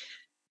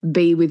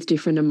be with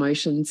different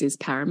emotions is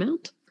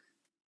paramount?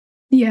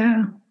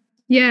 Yeah.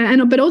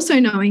 But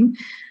also knowing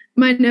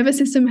my nervous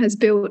system has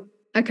built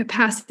a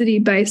capacity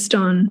based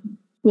on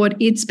what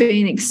it's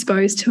been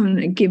exposed to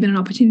and given an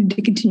opportunity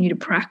to continue to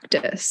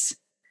practice.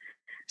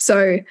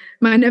 So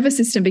my nervous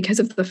system, because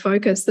of the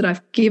focus that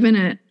I've given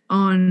it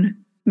on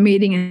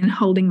meeting and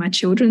holding my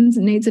children's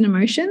needs and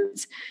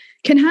emotions,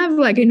 can have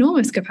like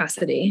enormous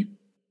capacity.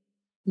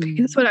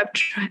 Because that's what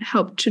I've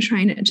helped to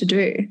train it to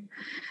do.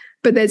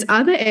 But there's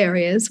other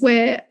areas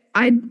where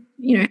I,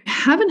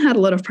 haven't had a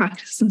lot of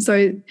practice. And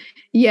so,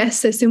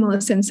 yes, there's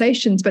similar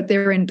sensations, but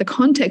the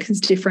context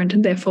is different.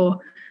 And therefore,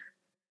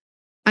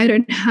 I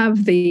don't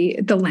have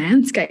the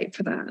landscape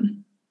for that.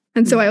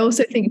 And so I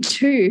also think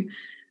too,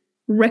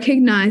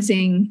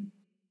 recognizing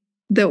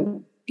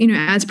that,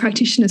 as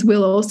practitioners,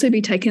 we'll also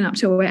be taken up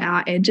to where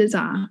our edges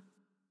are,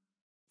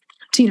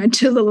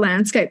 to the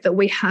landscape that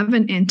we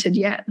haven't entered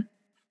yet.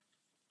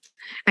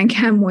 And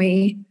can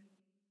we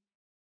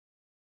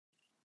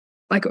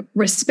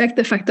respect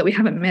the fact that we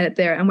haven't met it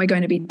there, and we're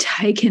going to be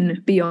taken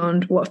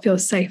beyond what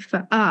feels safe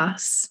for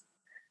us,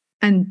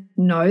 and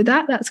know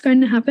that that's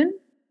going to happen?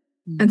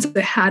 And so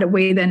how do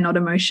we then not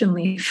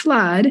emotionally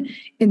flood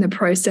in the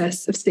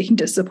process of seeking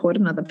to support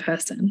another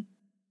person?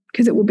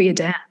 Because it will be a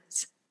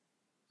dance.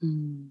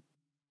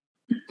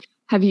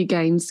 Have you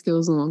gained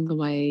skills along the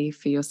way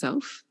for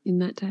yourself in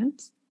that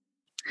dance?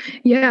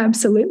 Yeah,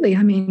 absolutely.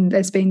 I mean,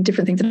 there's been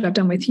different things that I've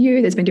done with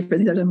you. There's been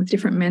different things I've done with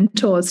different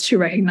mentors to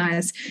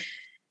recognize,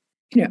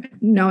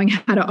 knowing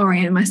how to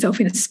orient myself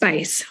in a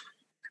space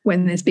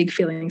when there's big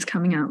feelings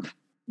coming up.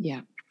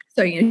 Yeah.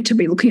 So, to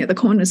be looking at the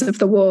corners of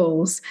the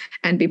walls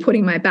and be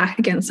putting my back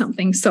against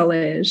something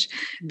solid,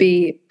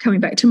 be coming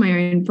back to my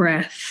own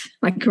breath,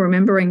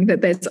 remembering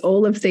that there's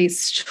all of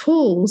these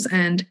tools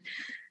and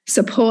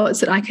supports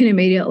that I can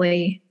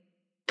immediately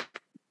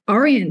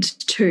orient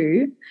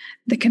to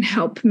that can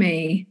help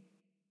me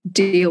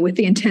deal with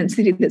the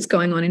intensity that's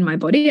going on in my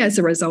body as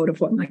a result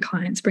of what my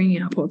client's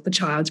bringing up or the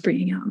child's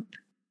bringing up.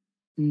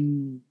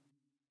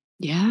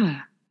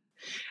 Yeah.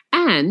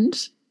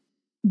 And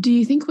do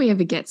you think we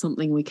ever get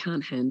something we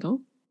can't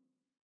handle?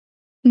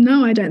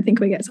 No, I don't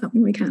think we get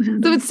something we can't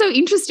handle. So it's so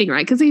interesting,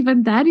 right? Because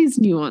even that is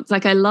nuance.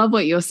 I love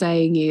what you're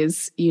saying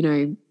is,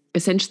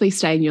 essentially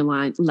stay in your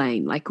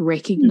lane,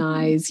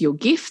 recognize your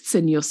gifts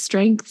and your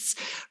strengths,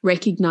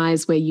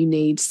 recognize where you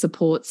need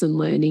supports and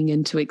learning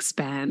and to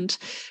expand,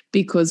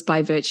 because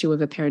by virtue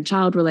of a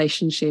parent-child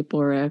relationship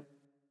or a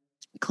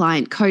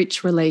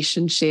client-coach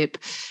relationship,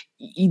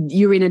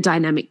 you're in a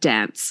dynamic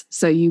dance.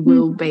 So you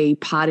will be,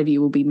 part of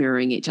you will be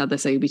mirroring each other.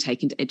 So you'll be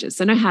taken to edges.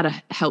 So know how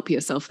to help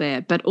yourself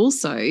there. But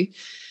also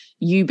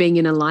you being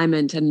in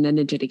alignment and an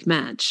energetic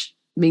match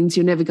means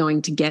you're never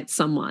going to get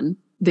someone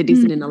that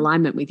isn't in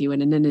alignment with you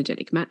and an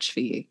energetic match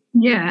for you.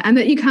 Yeah, and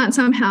that you can't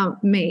somehow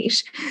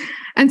meet.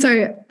 And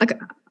so, like,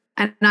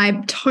 and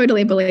I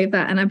totally believe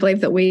that, and I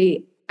believe that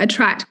we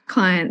attract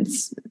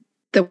clients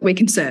that we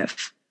can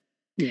serve.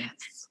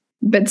 Yes.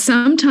 But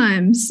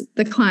sometimes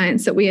the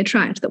clients that we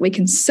attract that we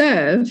can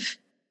serve,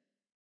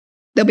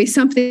 there'll be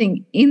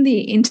something in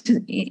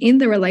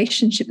the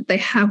relationship that they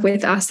have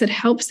with us that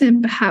helps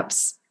them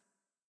perhaps,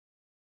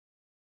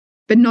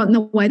 but not in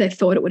the way they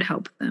thought it would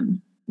help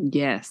them.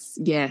 Yes.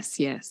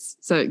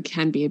 So it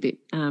can be a bit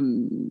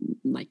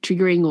like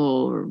triggering,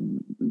 or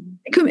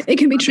it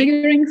can be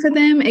triggering for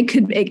them. It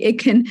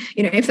can,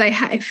 you know,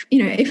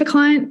 if a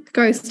client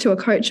goes to a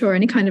coach or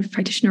any kind of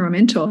practitioner or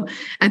mentor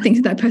and thinks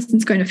that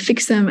person's going to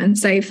fix them and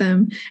save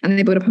them, and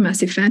they build up a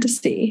massive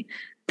fantasy,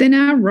 then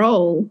our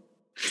role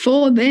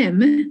for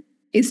them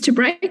is to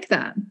break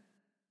that.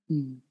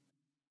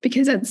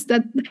 Because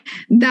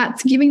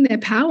that's giving their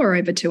power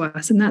over to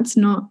us, and that's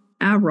not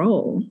our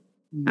role.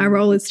 Our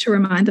role is to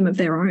remind them of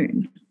their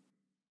own.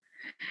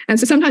 And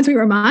so sometimes we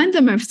remind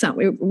them of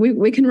something.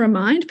 We can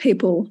remind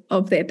people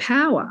of their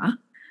power.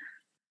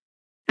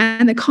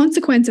 And the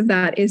consequence of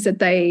that is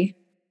that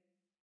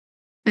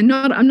I'm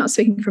not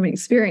speaking from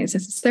experience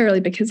necessarily,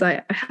 because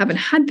I haven't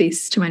had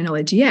this to my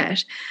knowledge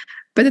yet,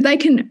 but that they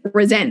can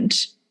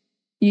resent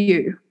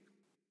you.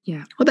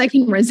 Yeah. Or they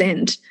can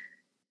resent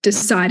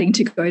deciding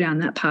to go down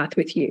that path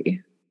with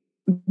you.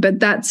 But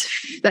that's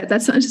not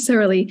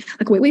necessarily,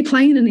 like, we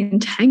play in an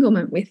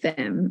entanglement with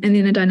them and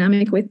in a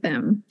dynamic with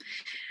them.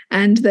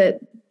 And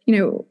that, you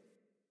know,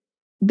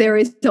 there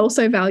is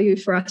also value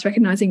for us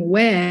recognizing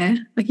where,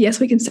 like, yes,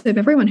 we can serve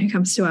everyone who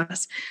comes to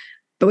us,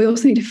 but we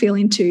also need to feel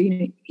into, you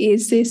know,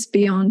 is this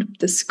beyond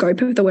the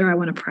scope of where I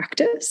want to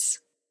practice?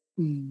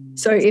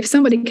 So if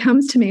somebody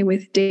comes to me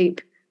with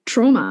deep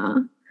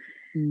trauma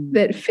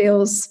that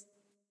feels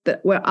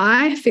that where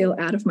I feel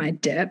out of my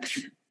depth,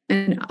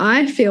 and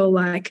I feel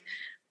like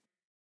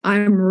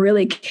I'm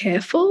really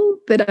careful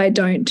that I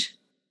don't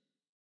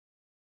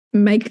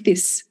make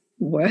this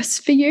worse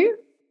for you,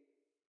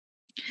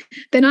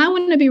 then I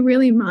want to be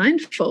really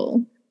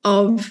mindful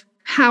of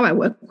how I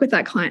work with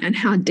that client and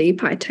how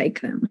deep I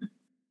take them.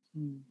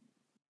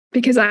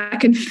 Because I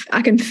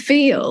can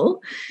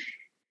feel,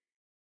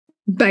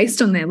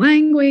 based on their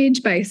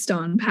language, based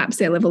on perhaps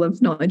their level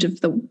of knowledge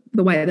of the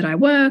way that I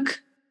work,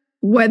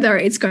 whether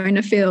it's going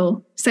to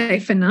feel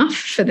safe enough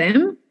for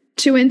them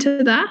to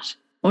enter that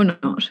or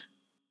not.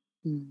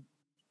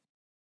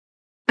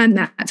 And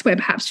that's where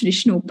perhaps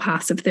traditional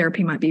paths of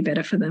therapy might be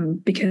better for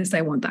them, because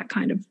they want that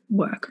kind of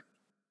work.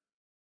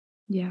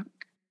 Yeah.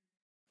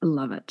 I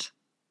love it.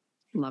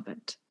 Love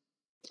it.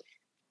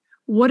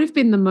 What have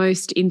been the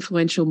most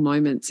influential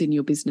moments in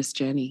your business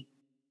journey?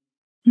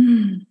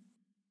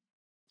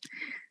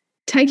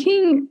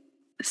 Taking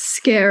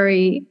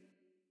scary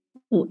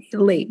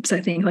leaps,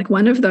 I think. Like,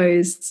 one of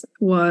those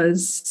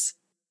was,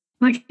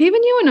 like,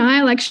 even you and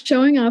I, like,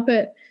 showing up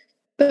at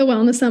the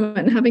Wellness Summit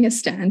and having a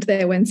stand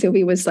there when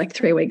Sylvie was like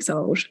 3 weeks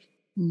old.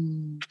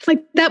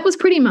 Like, that was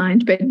pretty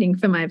mind-bending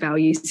for my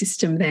value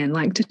system then,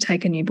 like, to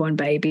take a newborn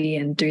baby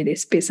and do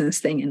this business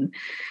thing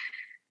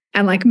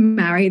and like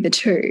marry the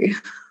two.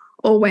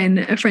 Or when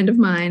a friend of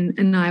mine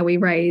and we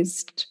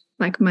raised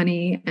like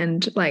money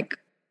and like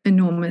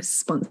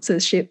enormous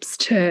sponsorships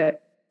to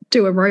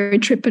do a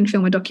road trip and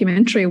film a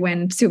documentary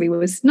when Sylvie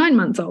was 9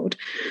 months old.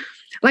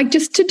 Like,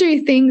 just to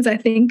do things, I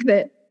think,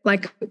 that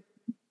like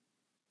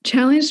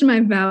challenged my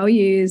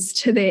values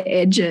to their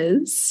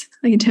edges,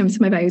 like in terms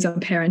of my values on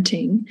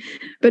parenting,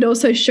 but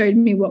also showed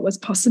me what was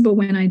possible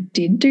when I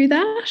did do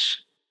that.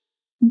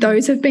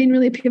 Those have been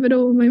really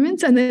pivotal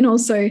moments. And then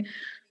also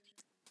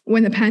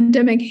when the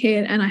pandemic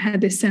hit and I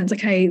had this sense,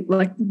 okay,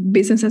 like,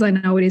 business as I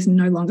know it is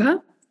no longer,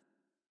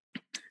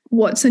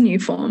 what's a new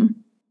form?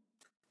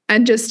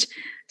 And just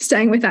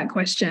staying with that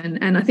question.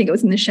 And I think it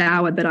was in the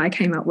shower that I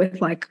came up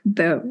with like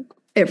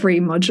every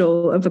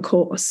module of the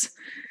course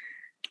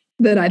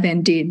that I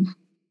then did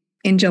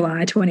in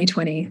July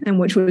 2020, and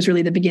which was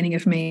really the beginning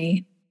of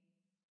me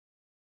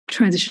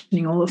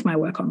transitioning all of my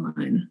work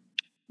online.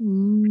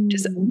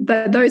 Just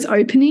those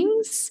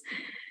openings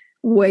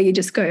where you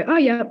just go, oh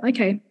yeah,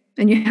 okay.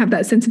 And you have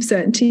that sense of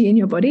certainty in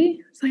your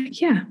body. It's like,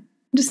 yeah, I'm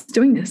just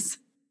doing this.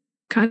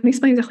 Can't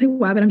explain exactly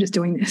why, but I'm just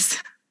doing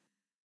this.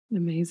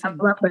 Amazing. I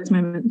love those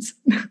moments.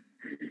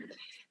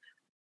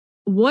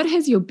 What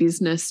has your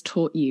business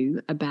taught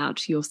you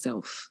about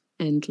yourself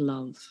and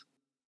love?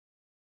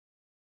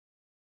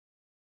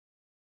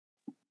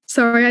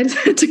 Sorry, I just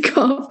had to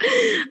cough.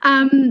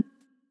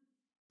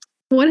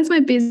 What has my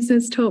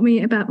business taught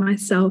me about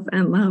myself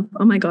and love?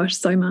 Oh my gosh,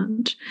 so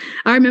much.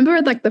 I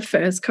remember like the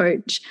first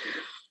coach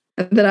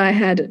that I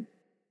had,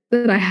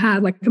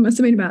 like, it must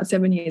have been about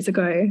 8 years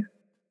ago.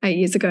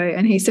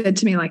 And he said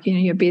to me, like, you know,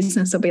 your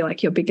business will be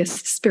like your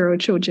biggest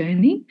spiritual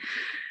journey.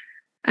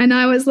 And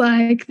I was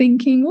like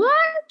thinking, what?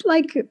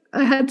 Like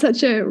I had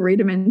such a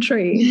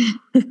rudimentary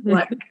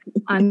like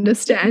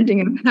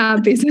understanding of how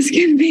business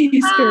can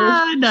be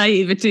spiritual.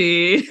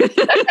 Naivety.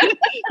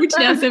 Which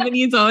now 7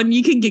 years on,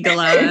 you can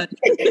giggle at.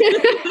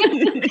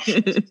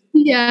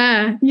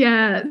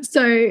 Yeah.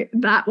 So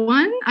that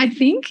one, I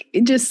think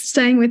just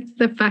staying with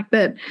the fact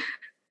that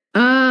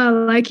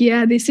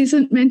this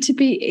isn't meant to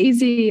be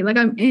easy. Like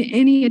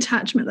any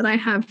attachment that I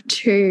have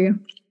to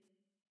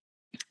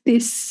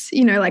this,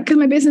 because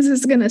my business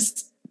is going to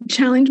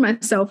challenge my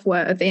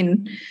self-worth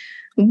in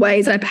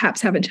ways I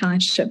perhaps haven't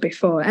challenged it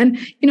before. And,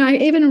 I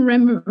even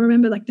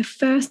remember like the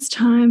first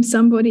time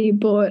somebody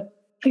bought,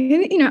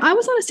 I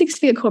was on a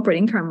 6-figure corporate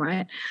income,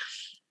 right?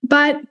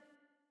 But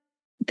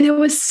there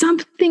was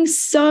something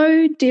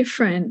so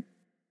different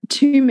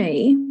to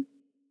me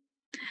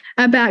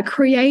about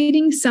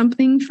creating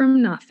something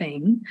from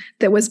nothing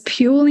that was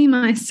purely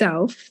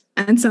myself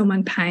and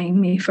someone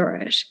paying me for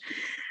it.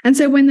 And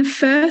so when the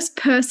first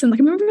person, like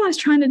I remember I was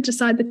trying to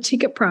decide the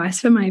ticket price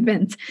for my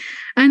events,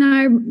 and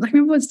I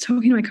remember I was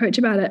talking to my coach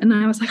about it, and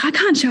I was like, I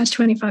can't charge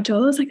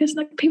 $25. Like there's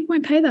like people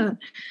won't pay that.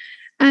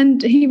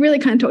 And he really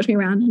kind of talked me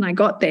around, and I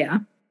got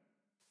there.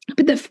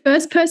 But the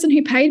first person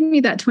who paid me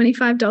that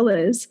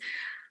 $25,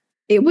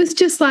 it was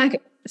just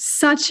like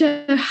such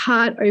a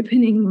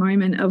heart-opening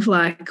moment of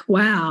like,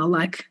 wow,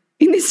 like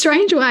in this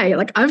strange way,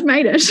 like I've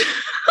made it.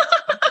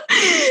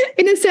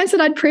 In the sense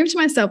that I'd proved to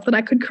myself that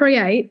I could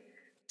create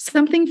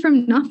something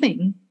from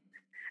nothing,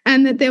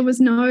 and that there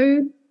was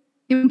no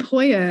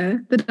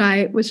employer that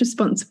I was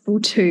responsible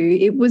to.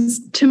 It was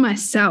to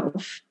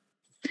myself.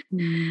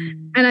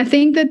 And I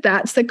think that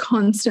that's the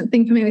constant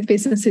thing for me with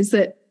business is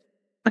that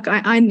like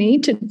I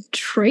need to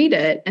treat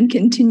it and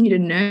continue to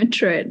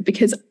nurture it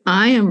because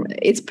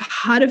it's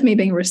part of me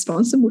being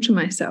responsible to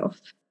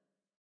myself.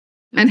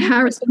 And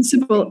how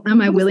responsible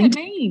am I willing to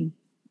be?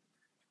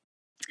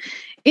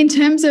 In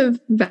terms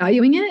of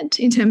valuing it,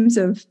 in terms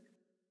of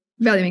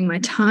valuing my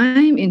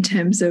time, in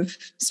terms of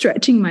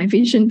stretching my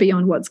vision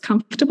beyond what's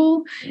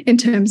comfortable, in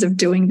terms of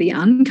doing the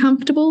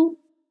uncomfortable,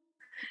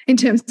 in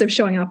terms of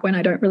showing up when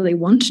I don't really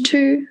want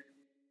to.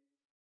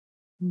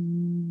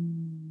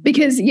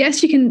 Because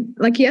yes,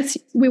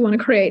 we want to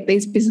create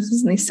these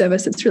businesses and these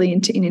services that's really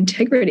in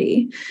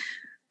integrity,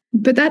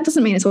 but that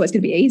doesn't mean it's always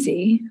going to be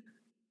easy.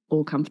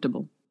 Or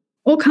comfortable.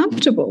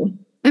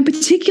 And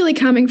particularly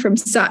coming from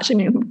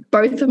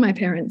both of my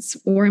parents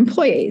were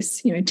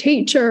employees,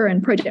 teacher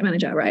and project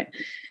manager, right?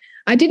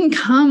 I didn't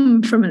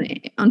come from an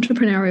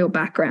entrepreneurial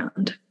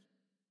background.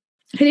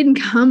 I didn't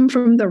come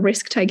from the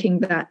risk-taking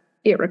that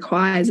it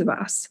requires of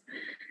us.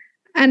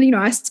 And,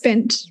 I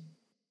spent,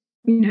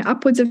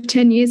 upwards of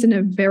 10 years in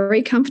a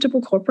very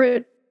comfortable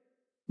corporate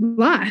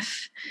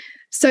life.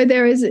 So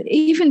there is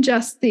even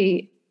just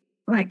the,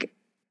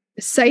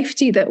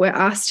 safety that we're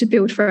asked to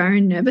build for our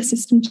own nervous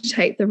system to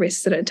take the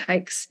risks that it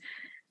takes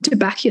to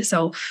back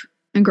yourself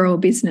and grow a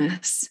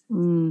business.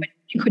 You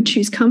could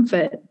choose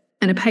comfort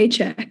and a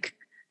paycheck.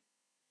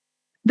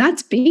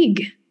 That's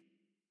big.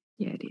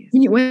 Yeah, it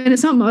is. When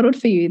it's not modeled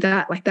for you,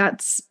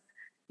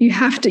 you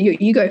have to,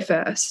 you go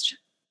first.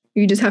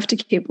 You just have to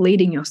keep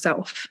leading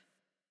yourself.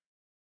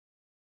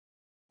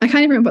 I can't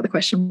even remember what the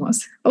question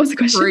was. What was the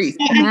question? Truth.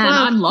 Man,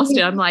 I'm lost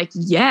it. I'm like,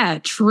 yeah,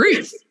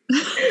 truth.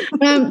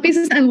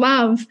 Business and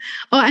love.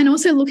 And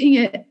also looking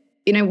at,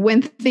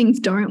 when things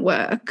don't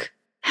work,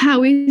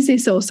 how is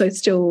this also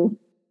still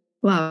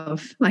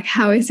love? Like,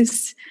 how is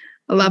this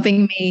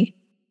loving me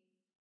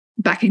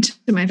back into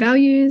my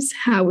values?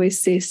 How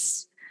is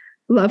this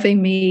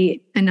loving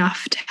me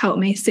enough to help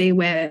me see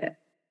where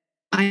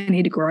I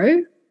need to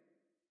grow?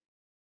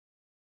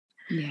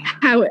 Yeah.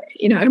 How,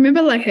 I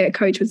remember a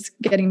coach was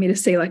getting me to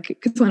see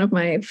because one of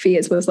my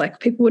fears was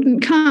people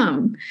wouldn't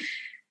come.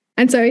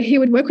 And so he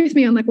would work with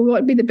me on what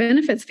would be the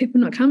benefits of people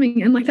not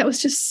coming? And that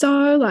was just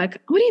so what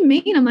do you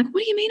mean? I'm like,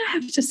 what do you mean I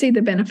have to see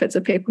the benefits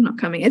of people not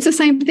coming? It's the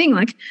same thing.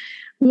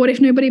 What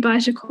if nobody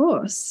buys your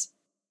course?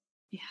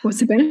 Yeah. What's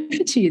the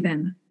benefit to you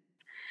then?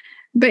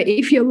 But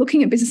if you're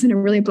looking at business in a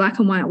really black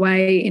and white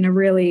way, in a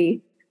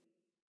really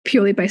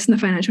purely based on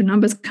the financial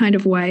numbers kind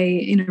of way,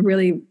 in a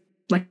really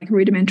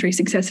rudimentary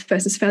success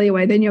versus failure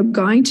way, then you're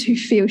going to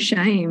feel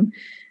shame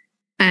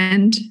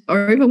and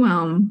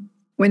overwhelm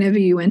whenever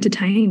you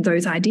entertain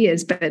those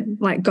ideas. But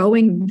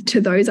going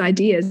to those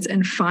ideas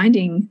and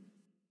finding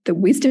the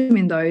wisdom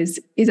in those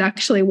is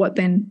actually what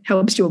then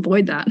helps you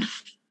avoid that.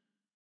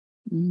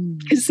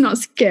 It's not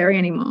scary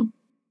anymore.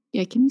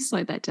 Yeah, can you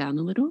slow that down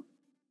a little?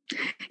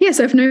 Yeah,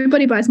 so if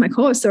nobody buys my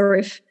course, or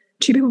if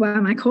 2 people buy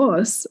my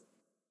course,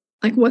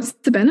 what's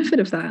the benefit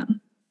of that?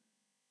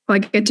 I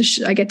get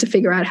to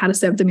figure out how to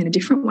serve them in a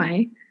different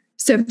way,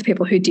 serve the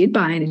people who did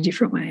buy in a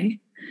different way.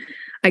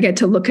 I get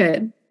to look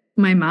at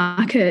my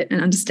market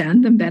and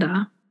understand them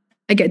better.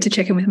 I get to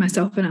check in with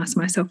myself and ask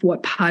myself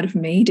what part of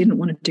me didn't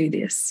want to do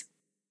this.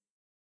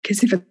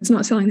 Because if it's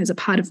not selling, there's a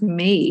part of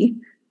me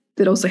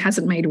that also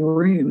hasn't made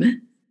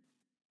room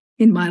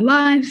in my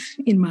life,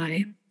 in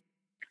my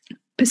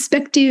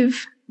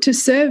perspective, to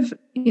serve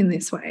in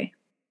this way.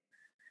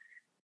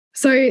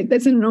 So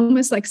there's an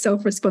enormous like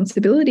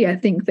self-responsibility, I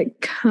think,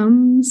 that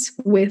comes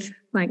with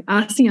like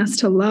asking us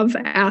to love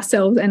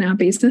ourselves and our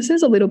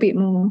businesses a little bit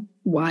more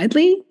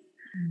widely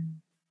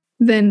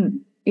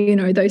than, you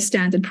know, those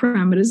standard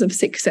parameters of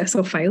success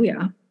or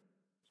failure.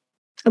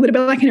 A little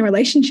bit like in a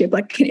relationship,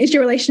 like, is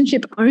your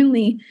relationship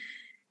only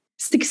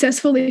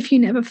successful if you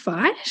never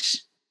fight?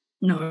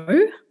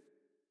 No.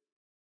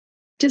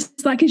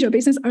 Just like, is your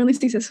business only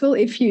successful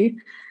if you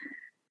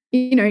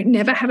know,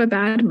 never have a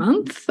bad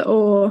month,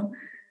 or,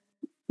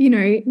 you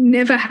know,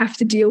 never have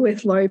to deal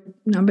with low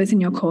numbers in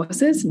your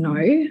courses?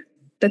 No.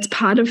 That's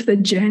part of the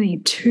journey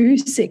to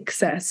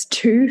success,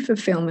 to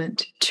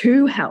fulfillment,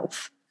 to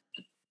health.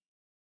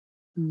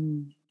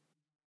 And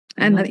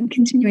I think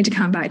continuing to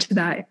come back to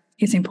that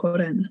is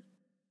important.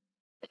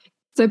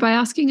 So by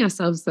asking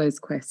ourselves those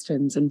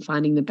questions and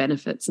finding the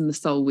benefits and the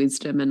soul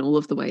wisdom and all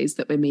of the ways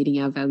that we're meeting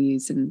our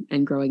values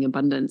and growing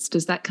abundance,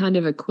 does that kind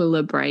of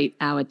equilibrate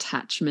our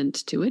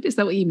attachment to it? Is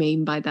that what you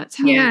mean by that's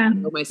how we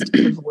almost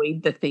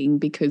avoid the thing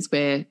because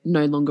we're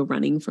no longer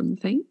running from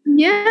the thing?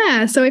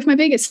 Yeah. So if my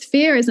biggest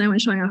fear is no one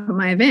showing up at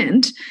my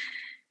event,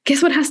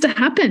 guess what has to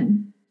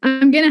happen?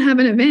 I'm going to have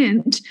an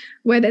event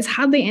where there's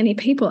hardly any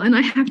people, and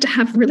I have to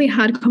have really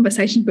hard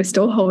conversations with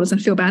stallholders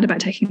and feel bad about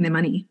taking their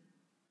money.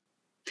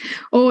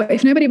 Or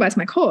if nobody buys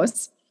my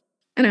course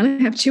and I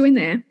only have 2 in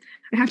there,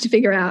 I have to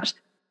figure out,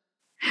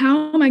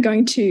 how am I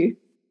going to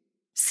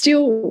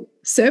still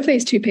serve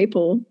these 2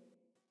 people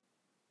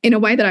in a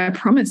way that I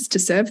promised to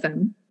serve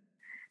them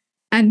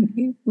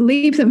and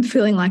leave them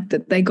feeling like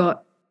that they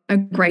got a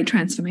great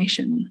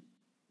transformation.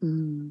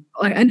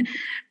 Like,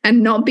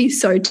 and not be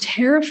so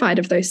terrified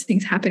of those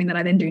things happening that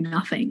I then do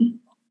nothing.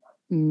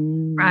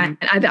 Right.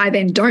 I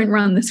then don't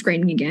run the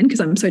screening again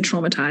because I'm so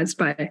traumatized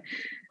by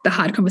the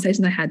hard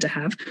conversations I had to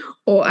have,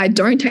 or I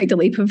don't take the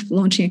leap of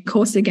launching a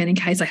course again in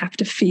case I have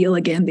to feel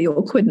again the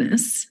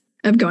awkwardness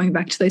of going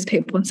back to those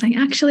people and saying,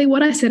 actually,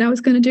 what I said I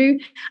was going to do,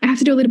 I have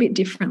to do a little bit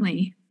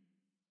differently.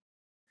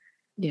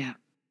 Yeah.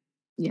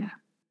 Yeah.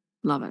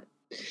 Love it.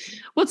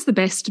 What's the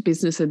best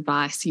business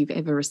advice you've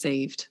ever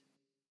received?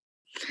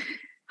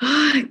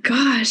 Oh,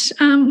 gosh.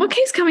 What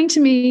keeps coming to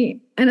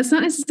me, and it's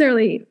not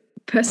necessarily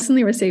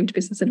personally received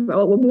business advice.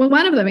 Well,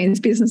 one of them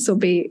is business will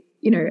be,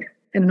 you know,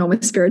 an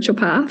enormous spiritual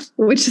path,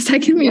 which has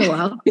taken me a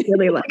while to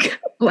really like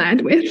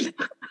land with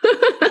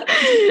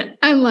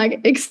and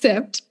like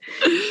accept.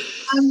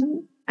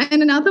 And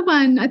another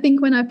one, I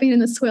think, when I've been in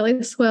the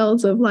swirly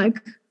swirls of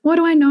like, what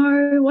do I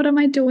know? What am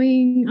I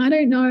doing? I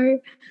don't know.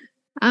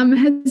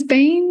 Has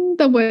been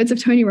the words of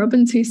Tony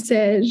Robbins, who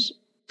said,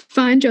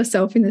 find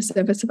yourself in the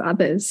service of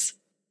others.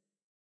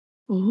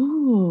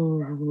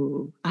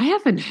 Oh, I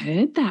haven't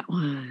heard that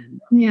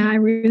one. Yeah, I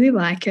really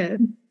like it,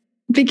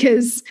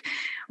 because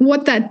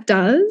what that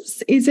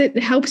does is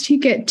it helps you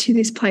get to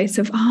this place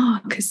of,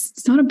 because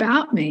it's not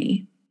about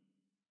me.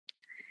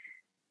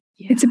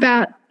 Yeah. It's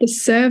about the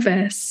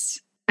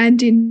service.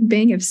 And in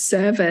being of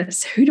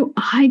service, who do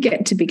I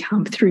get to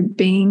become through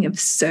being of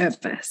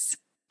service?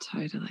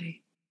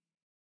 Totally.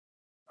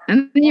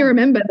 And then you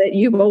remember that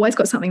you've always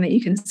got something that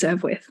you can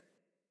serve with.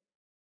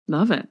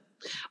 Love it.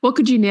 What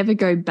could you never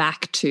go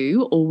back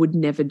to or would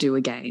never do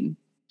again?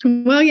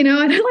 Well, you know,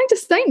 I don't like to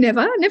say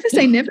never. Never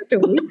say never, do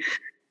we?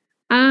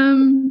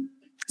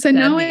 So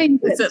knowing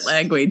is it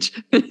language?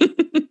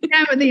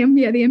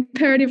 the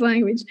imperative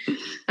language.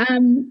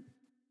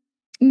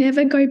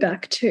 Never go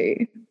back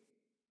to.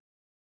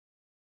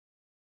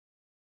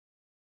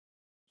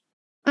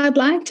 I'd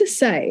like to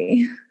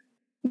say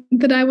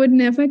that I would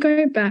never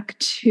go back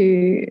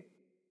to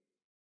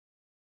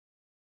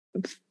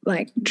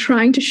like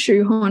trying to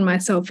shoehorn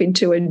myself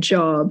into a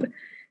job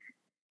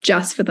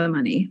just for the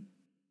money.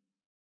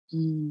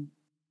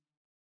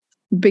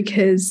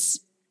 Because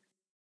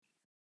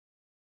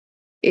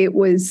it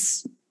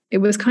was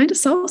kind of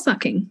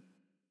soul-sucking.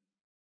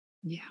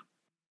 Yeah.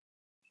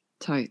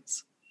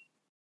 Totes.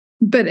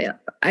 But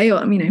I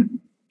you know,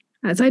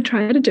 as I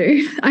try to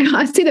do,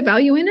 I see the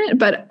value in it,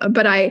 but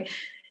I,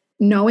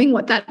 knowing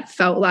what that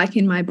felt like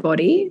in my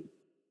body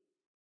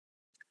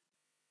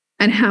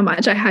and how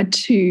much I had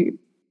to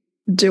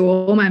do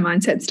all my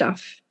mindset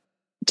stuff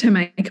to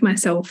make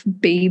myself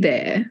be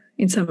there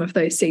in some of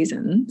those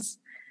seasons,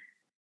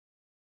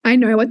 I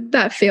know what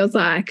that feels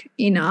like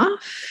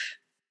enough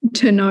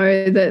to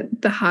know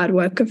that the hard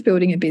work of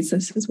building a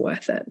business is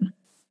worth it.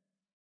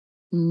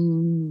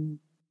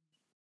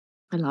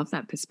 I love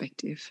that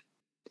perspective.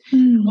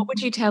 What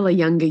would you tell a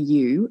younger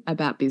you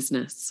about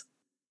business?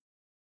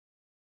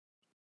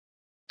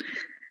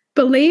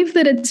 Believe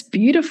that it's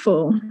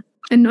beautiful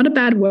and not a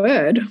bad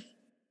word.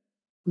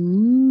 Tell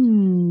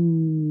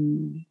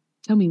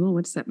me more.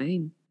 What does that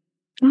mean?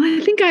 Well,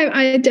 I think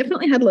I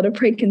definitely had a lot of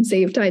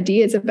preconceived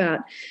ideas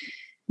about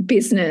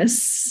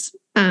business,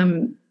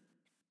 and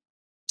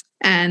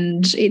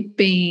it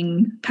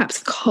being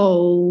perhaps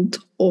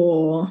cold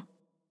or,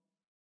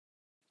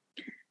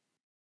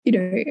 you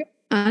know,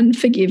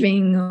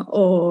 unforgiving,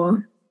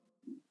 or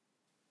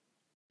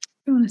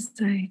I want to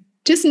say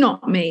just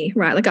not me,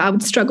 right? Like I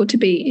would struggle to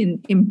be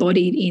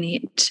embodied in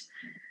it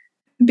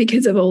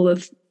because of all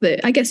of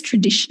the, I guess,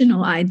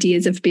 traditional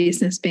ideas of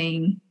business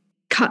being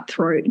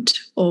cutthroat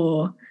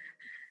or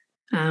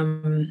I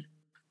don't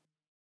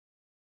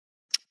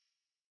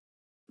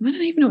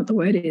even know what the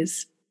word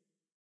is.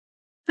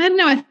 I don't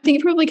know. I think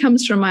it probably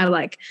comes from my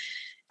like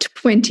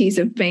 20s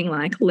of being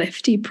like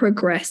lefty,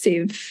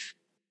 progressive,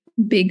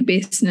 big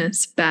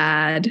business,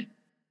 bad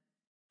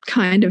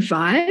kind of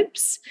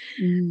vibes.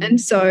 And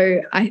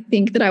so I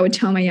think that I would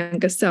tell my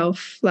younger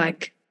self,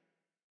 like,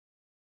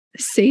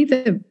 see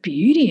the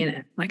beauty in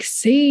it, like,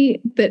 see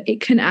that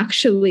it can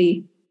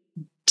actually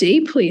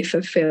deeply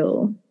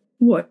fulfill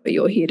what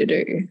you're here to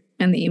do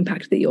and the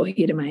impact that you're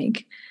here to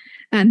make.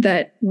 And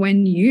that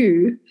when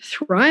you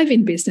thrive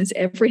in business,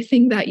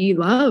 everything that you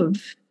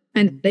love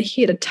and are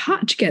here to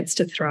touch gets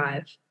to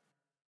thrive.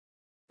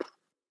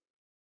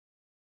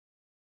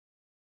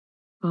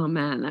 Oh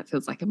man, that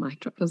feels like a mic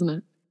drop, doesn't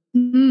it?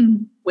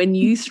 Mm. When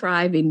you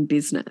thrive in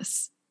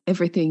business,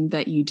 everything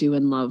that you do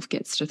and love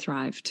gets to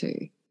thrive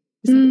too.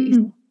 Is that what you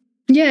said?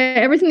 Yeah,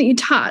 everything that you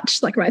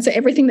touch, like, right. So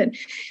everything that,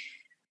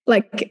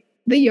 like,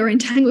 that you're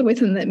entangled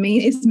with and that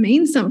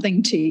means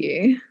something to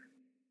you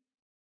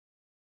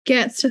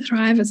gets to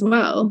thrive as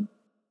well.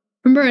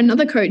 Remember,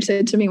 another coach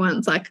said to me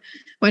once, like,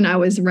 when I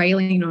was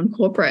railing on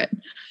corporate,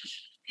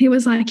 he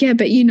was like, yeah,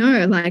 but you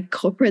know, like,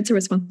 corporates are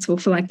responsible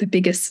for like the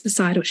biggest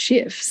societal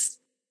shifts.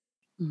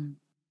 And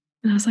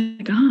I was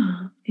like,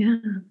 oh, yeah.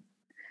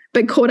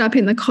 But caught up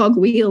in the cog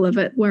wheel of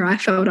it where I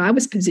felt I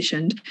was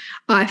positioned,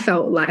 I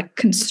felt like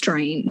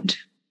constrained.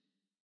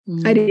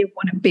 I didn't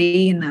want to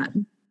be in that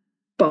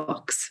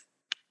box.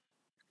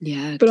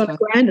 Yeah. But on a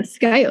grander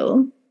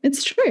scale,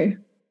 it's true.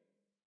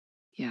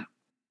 Yeah.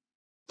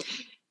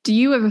 Do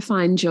you ever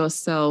find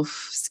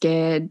yourself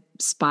scared,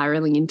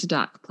 spiraling into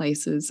dark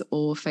places,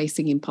 or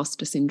facing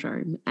imposter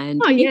syndrome?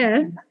 And oh,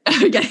 yeah.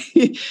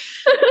 Okay.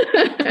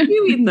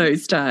 You in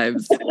those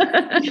times?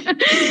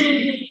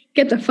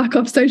 Get the fuck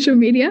off social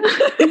media.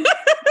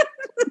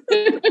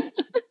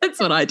 That's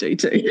what I do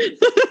too.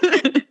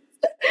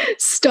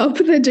 Stop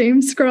the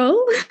doom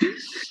scroll.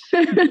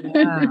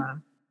 Yeah.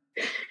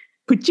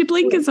 Put your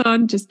blinkers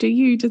on. Just do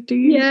you.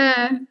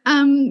 Yeah.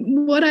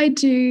 What I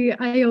do,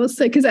 I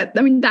also, because that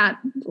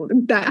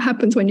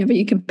happens whenever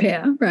you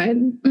compare, right?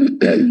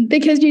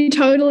 Because you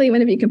totally,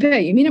 whenever you compare,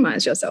 you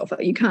minimize yourself.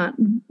 You can't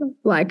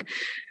like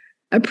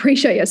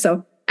appreciate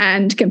yourself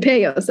and compare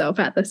yourself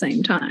at the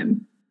same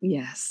time.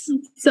 Yes.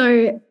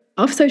 So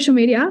off social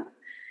media,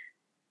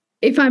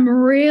 if I'm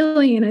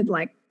really in a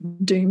like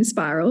doom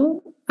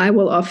spiral, I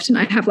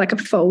have like a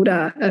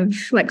folder of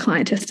like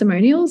client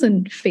testimonials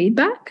and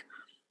feedback.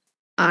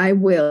 I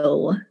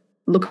will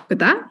look at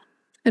that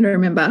and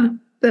remember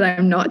that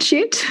I'm not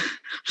shit.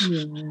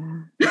 Yeah.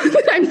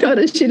 I'm not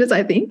as shit as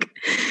I think.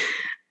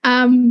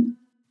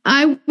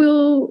 I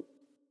will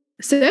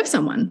serve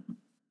someone.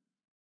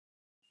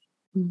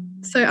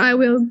 So I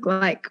will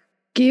like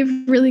give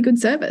really good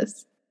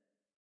service.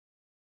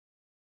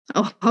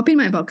 I'll hop in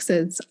my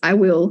boxes. I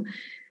will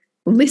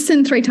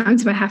listen 3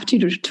 times if I have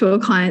to a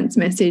client's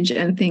message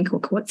and think,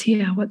 look, what's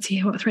here? What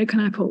thread can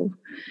I pull?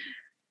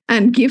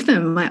 And give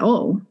them my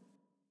all.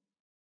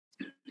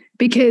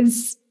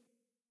 Because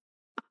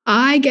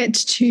I get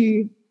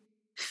to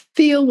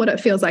feel what it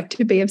feels like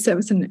to be of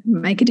service and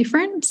make a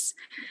difference.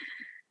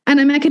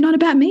 And I make it not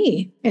about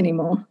me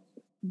anymore.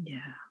 Yeah.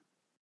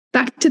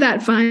 Back to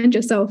that, find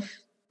yourself,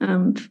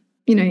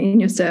 in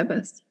your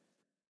service.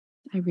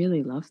 I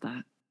really love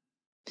that.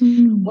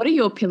 What are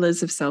your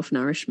pillars of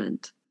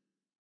self-nourishment?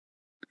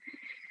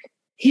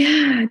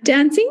 Yeah,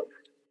 dancing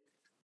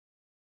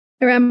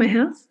around my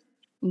house,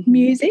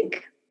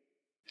 music,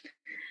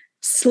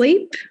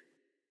 sleep.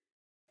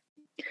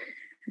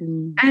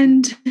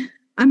 And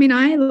I mean,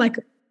 I like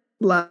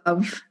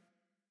love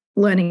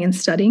learning and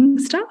studying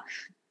stuff.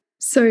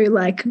 So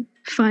like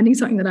finding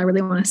something that I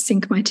really want to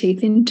sink my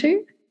teeth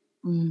into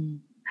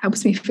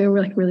helps me feel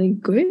like really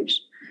good.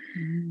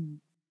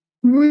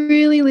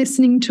 Really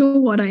listening to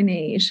what I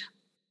need.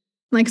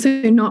 Like, so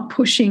not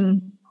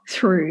pushing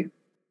through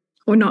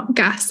or not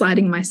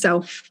gaslighting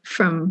myself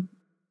from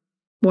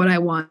what I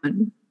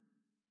want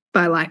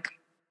by like,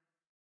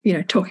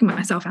 talking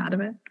myself out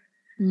of it.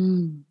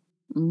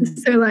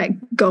 So like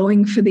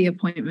going for the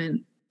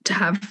appointment to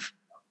have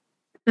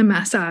a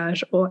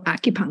massage or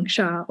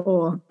acupuncture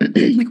or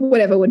like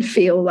whatever would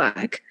feel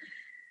like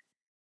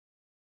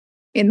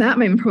in that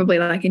moment probably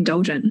like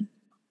indulgent.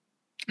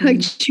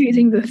 Like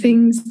choosing the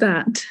things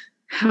that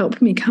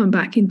help me come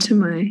back into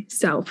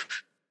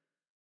myself.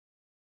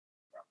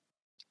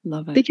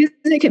 Love it.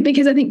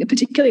 Because I think that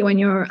particularly when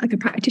you're like a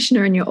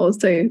practitioner and you're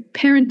also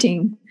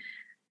parenting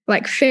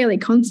like fairly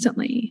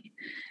constantly,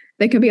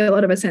 there can be a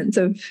lot of a sense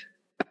of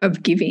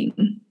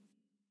giving.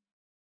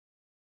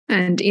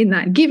 And in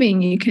that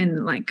giving, you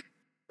can like,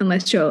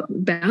 unless you're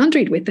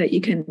boundaried with it, you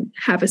can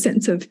have a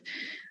sense of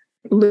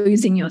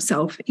losing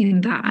yourself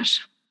in that.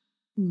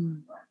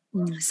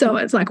 So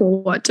it's like,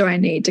 well, what do I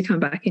need to come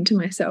back into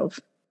myself?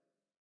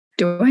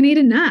 Do I need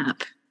a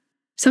nap?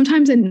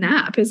 Sometimes a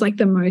nap is like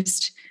the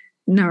most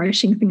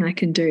nourishing thing I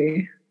can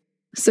do.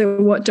 So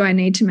what do I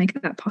need to make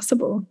that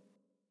possible?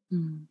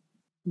 Mm.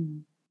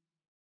 Mm.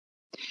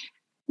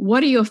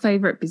 What are your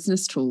favourite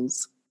business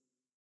tools?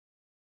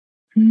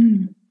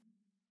 My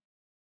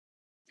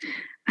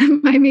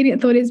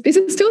immediate thought is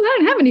business tools. I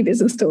don't have any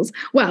business tools.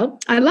 Well,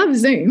 I love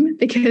Zoom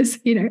because,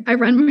 I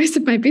run most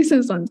of my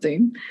business on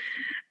Zoom.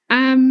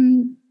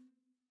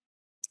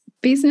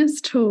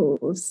 Business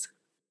tools.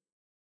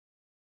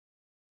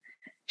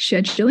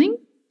 Scheduling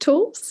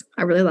tools.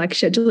 I really like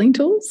scheduling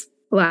tools,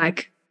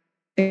 like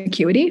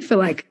Acuity for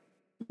like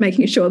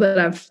making sure that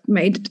I've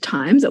made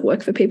times that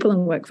work for people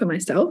and work for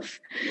myself.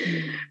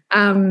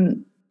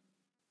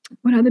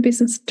 What other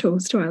business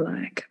tools do I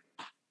like?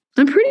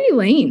 I'm pretty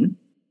lean.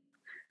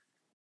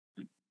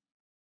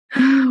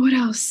 What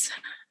else?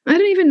 I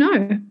don't even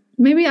know.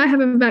 Maybe I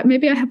have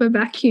a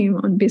vacuum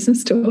on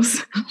business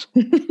tools.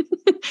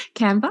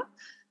 Canva?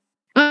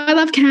 I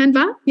love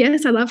Canva.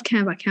 Yes, I love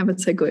Canva.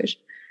 Canva's so good.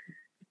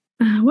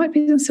 What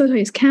business tools do I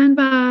use?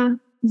 Canva,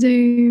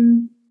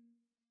 Zoom,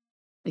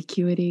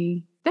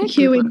 Acuity.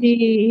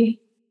 Acuity.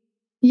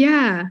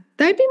 Yeah,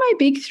 they'd be my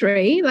big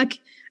three. Like,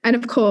 and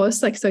of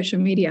course, like social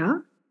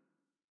media.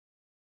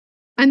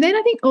 And then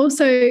I think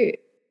also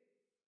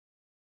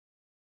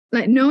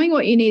like knowing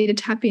what you need to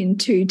tap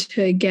into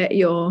to get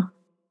your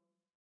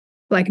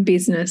like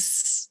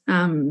business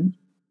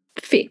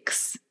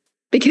fix.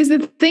 Because the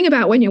thing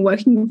about when you're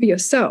working for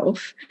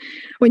yourself,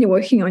 when you're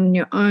working on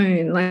your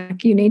own,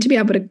 like you need to be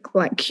able to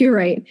like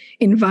curate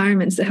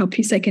environments that help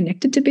you stay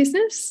connected to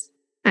business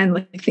and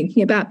like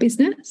thinking about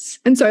business.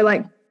 And so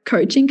like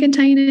coaching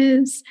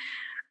containers,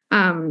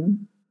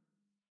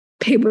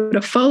 people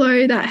to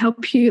follow that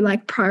help you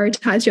like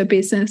prioritize your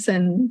business.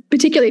 And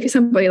particularly if you're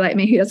somebody like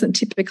me who doesn't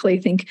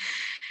typically think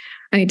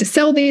I need to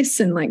sell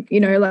this and like,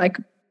 like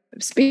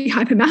be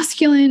hyper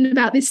masculine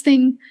about this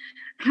thing,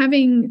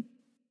 having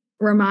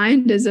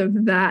reminders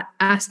of that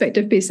aspect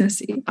of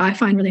business I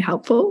find really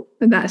helpful.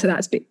 And so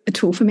that's a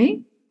tool for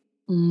me.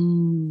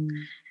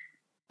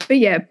 But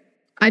yeah,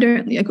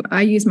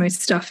 I use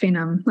most stuff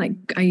in like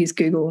I use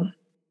Google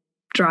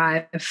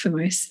Drive for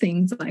most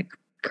things like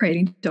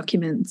creating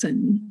documents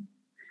and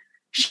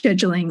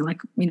scheduling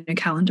like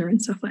calendar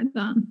and stuff like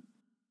that.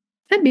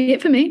 That'd be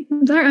it for me.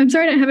 I'm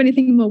sorry I don't have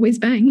anything more whiz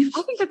bang.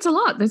 I think that's a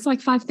lot. There's like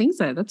 5 things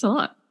there. That's a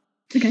lot.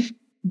 Okay.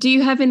 Do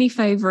you have any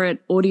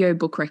favorite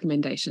audiobook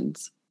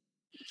recommendations?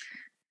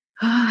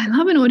 Oh, I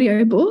love an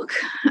audiobook.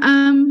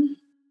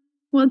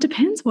 Well, it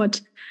depends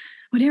what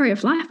area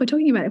of life we're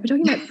talking about. If we're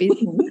talking about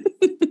business.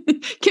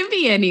 Can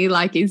be any,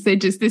 like,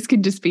 this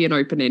can just be an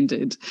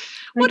open-ended.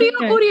 What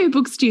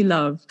audiobooks do you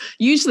love?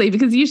 Usually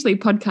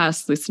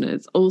podcast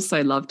listeners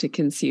also love to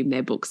consume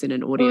their books in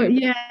an audio.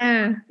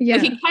 Yeah.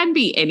 Like it can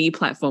be any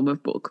platform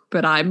of book,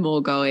 but I'm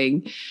more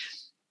going,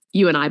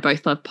 you and I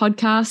both love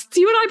podcasts.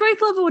 You and I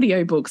both love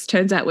audiobooks.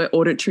 Turns out we're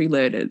auditory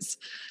learners.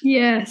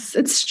 Yes,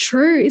 it's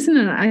true, isn't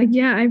it?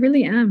 I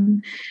really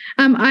am.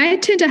 I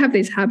tend to have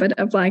this habit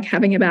of like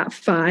having about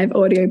 5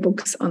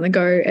 audiobooks on the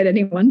go at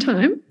any one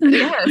time.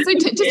 Yeah, so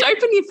just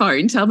open your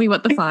phone. Tell me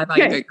what the 5 are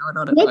going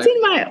on at What's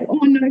in my,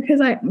 because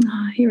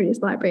here it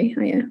is, library.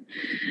 Oh yeah.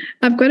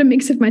 I've got a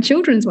mix of my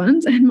children's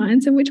ones and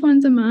mine, so which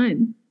ones are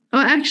mine? Oh,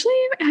 actually,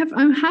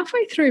 I'm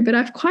halfway through, but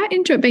I've quite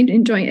been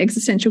enjoying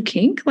Existential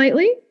Kink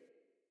lately.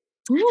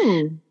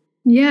 Ooh.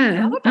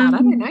 Yeah. I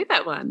don't know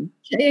that one.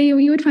 Yeah,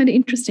 you would find it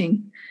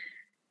interesting.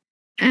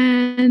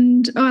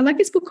 And I like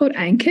this book called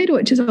Anchored,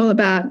 which is all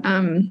about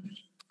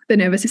the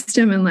nervous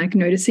system and like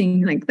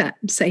noticing like that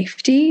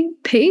safety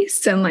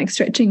piece and like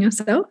stretching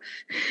yourself.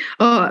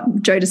 Oh,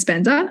 Joe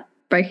Dispenza,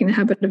 Breaking the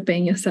Habit of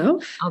Being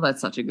Yourself. Oh,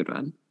 that's such a good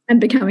one.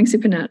 And Becoming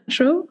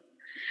Supernatural.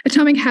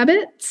 Atomic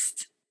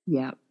Habits.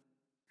 Yeah.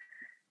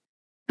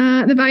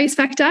 The Values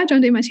Factor,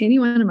 John Demartini,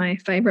 one of my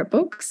favourite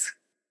books.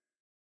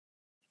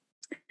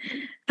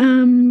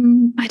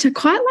 I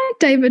quite like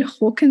David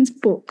Hawkins'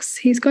 books.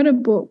 He's got a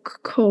book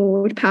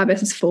called Power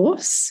versus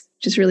Force,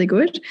 which is really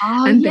good.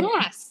 Oh,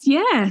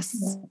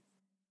 yes.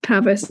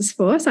 Power versus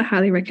Force, I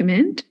highly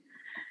recommend.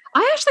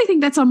 I actually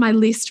think that's on my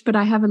list, but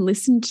I haven't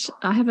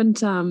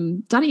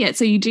done it yet.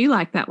 So you do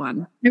like that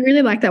one? I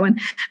really like that one.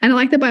 And I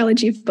like The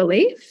Biology of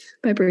Belief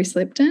by Bruce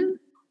Lipton.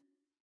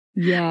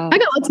 Yeah. I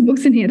got lots of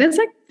books in here. There's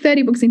like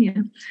 30 books in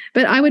here.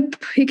 But I would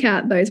pick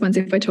out those ones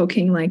if we're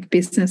talking like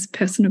business,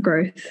 personal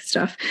growth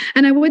stuff.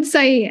 And I would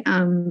say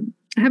I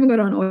haven't got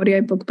an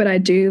audiobook, but I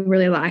do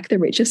really like The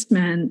Richest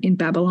Man in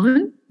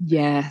Babylon.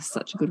 Yeah,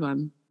 such a good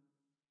one.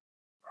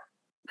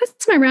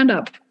 That's my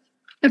roundup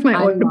of my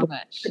audiobook.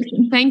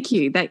 Thank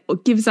you. That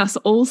gives us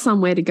all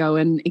somewhere to go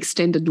and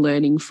extended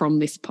learning from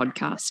this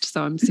podcast.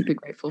 So I'm super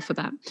grateful for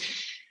that.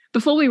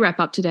 Before we wrap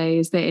up today,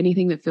 is there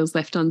anything that feels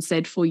left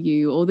unsaid for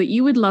you or that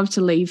you would love to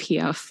leave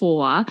here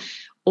for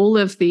all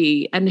of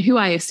and who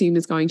I assume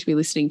is going to be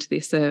listening to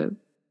this are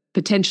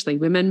potentially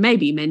women,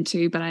 maybe men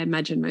too, but I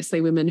imagine mostly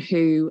women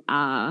who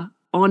are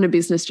on a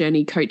business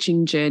journey,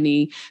 coaching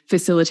journey,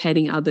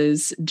 facilitating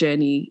others'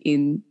 journey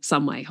in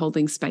some way,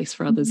 holding space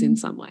for others in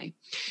some way.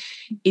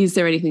 Is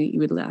there anything that you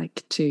would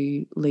like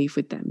to leave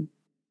with them?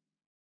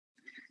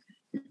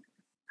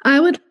 I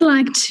would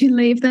like to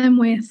leave them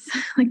with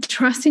like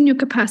trust in your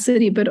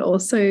capacity, but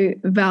also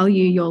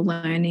value your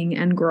learning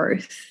and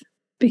growth.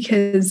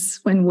 Because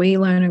when we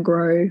learn and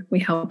grow, we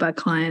help our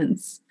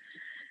clients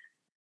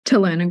to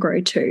learn and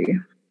grow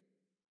too.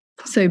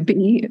 So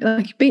be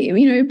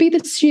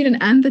the student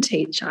and the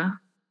teacher.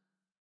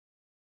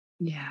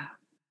 Yeah.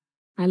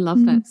 I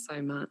love that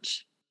so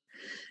much.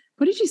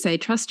 What did you say?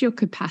 Trust your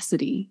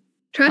capacity.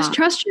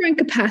 Trust your own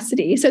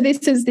capacity. So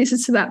this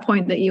is to that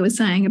point that you were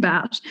saying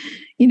about,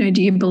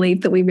 do you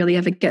believe that we really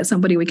ever get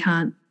somebody we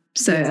can't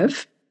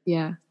serve?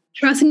 Yeah.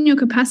 Trust in your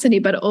capacity,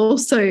 but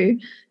also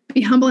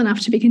be humble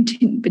enough to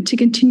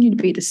continue to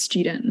be the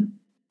student.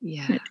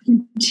 Yeah.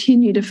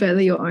 Continue to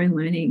further your own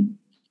learning.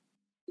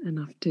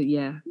 Enough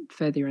to,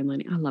 further your own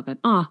learning. I love it.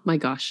 Oh my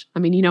gosh. I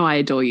mean, I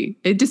adore you.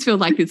 It just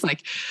feels like it's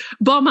like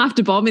bomb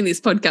after bomb in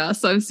this podcast.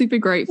 So I'm super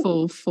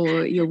grateful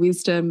for your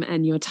wisdom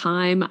and your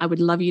time. I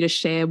would love you to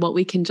share what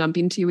we can jump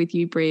into with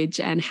you, Bridge,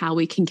 and how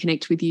we can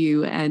connect with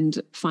you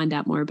and find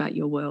out more about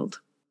your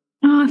world.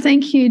 Oh,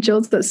 thank you,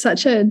 Jules. That's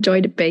such a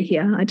joy to be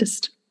here. I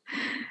just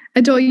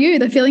adore you.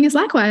 The feeling is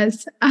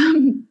likewise.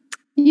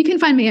 You can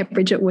find me at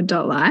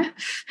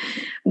bridgetwood.life,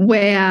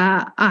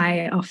 where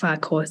I offer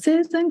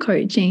courses and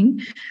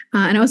coaching.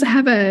 And I also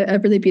have a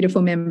really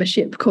beautiful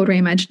membership called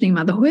Reimagining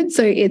Motherhood.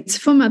 So it's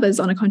for mothers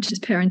on a conscious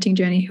parenting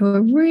journey who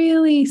are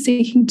really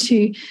seeking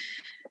to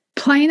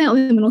play in that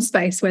liminal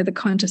space where the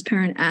conscious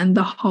parent and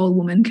the whole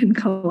woman can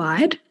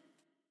collide.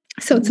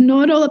 So it's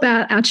not all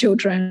about our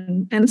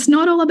children, and it's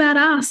not all about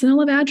us and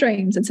all of our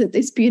dreams. It's at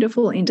this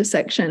beautiful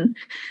intersection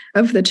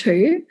of the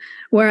two,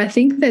 where I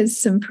think there's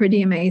some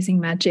pretty amazing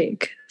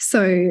magic.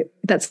 So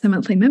that's the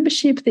monthly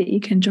membership that you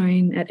can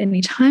join at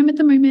any time at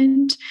the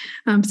moment.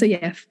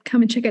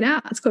 Come and check it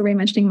out. It's called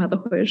Reimagining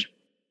Motherhood.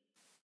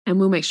 And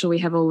we'll make sure we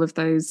have all of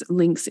those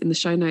links in the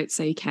show notes,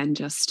 so you can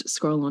just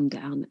scroll on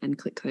down and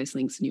click those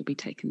links and you'll be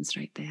taken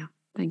straight there.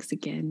 Thanks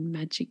again,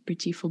 Magic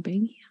Bridgie, for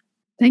being here.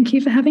 Thank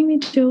you for having me,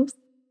 Jules.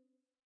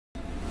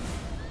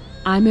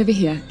 I'm over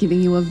here giving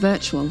you a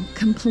virtual,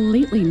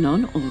 completely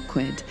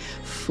non-awkward,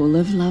 full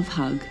of love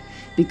hug,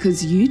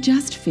 because you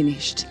just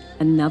finished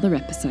another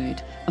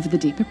episode of the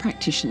Deeper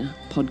Practitioner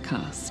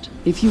podcast.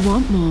 If you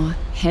want more,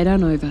 head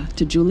on over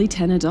to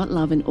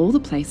julietenner.love in all the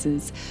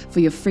places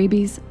for your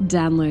freebies,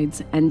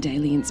 downloads, and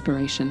daily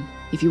inspiration.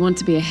 If you want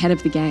to be ahead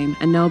of the game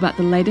and know about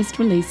the latest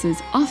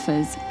releases,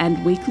 offers,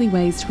 and weekly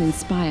ways to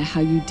inspire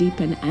how you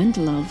deepen and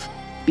love,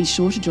 be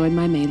sure to join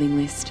my mailing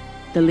list.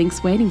 The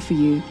link's waiting for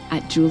you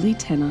at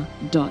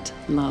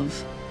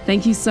julietenner.love.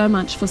 Thank you so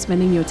much for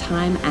spending your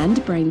time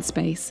and brain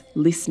space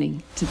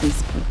listening to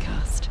this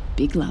podcast.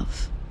 Big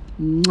love.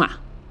 Mwah.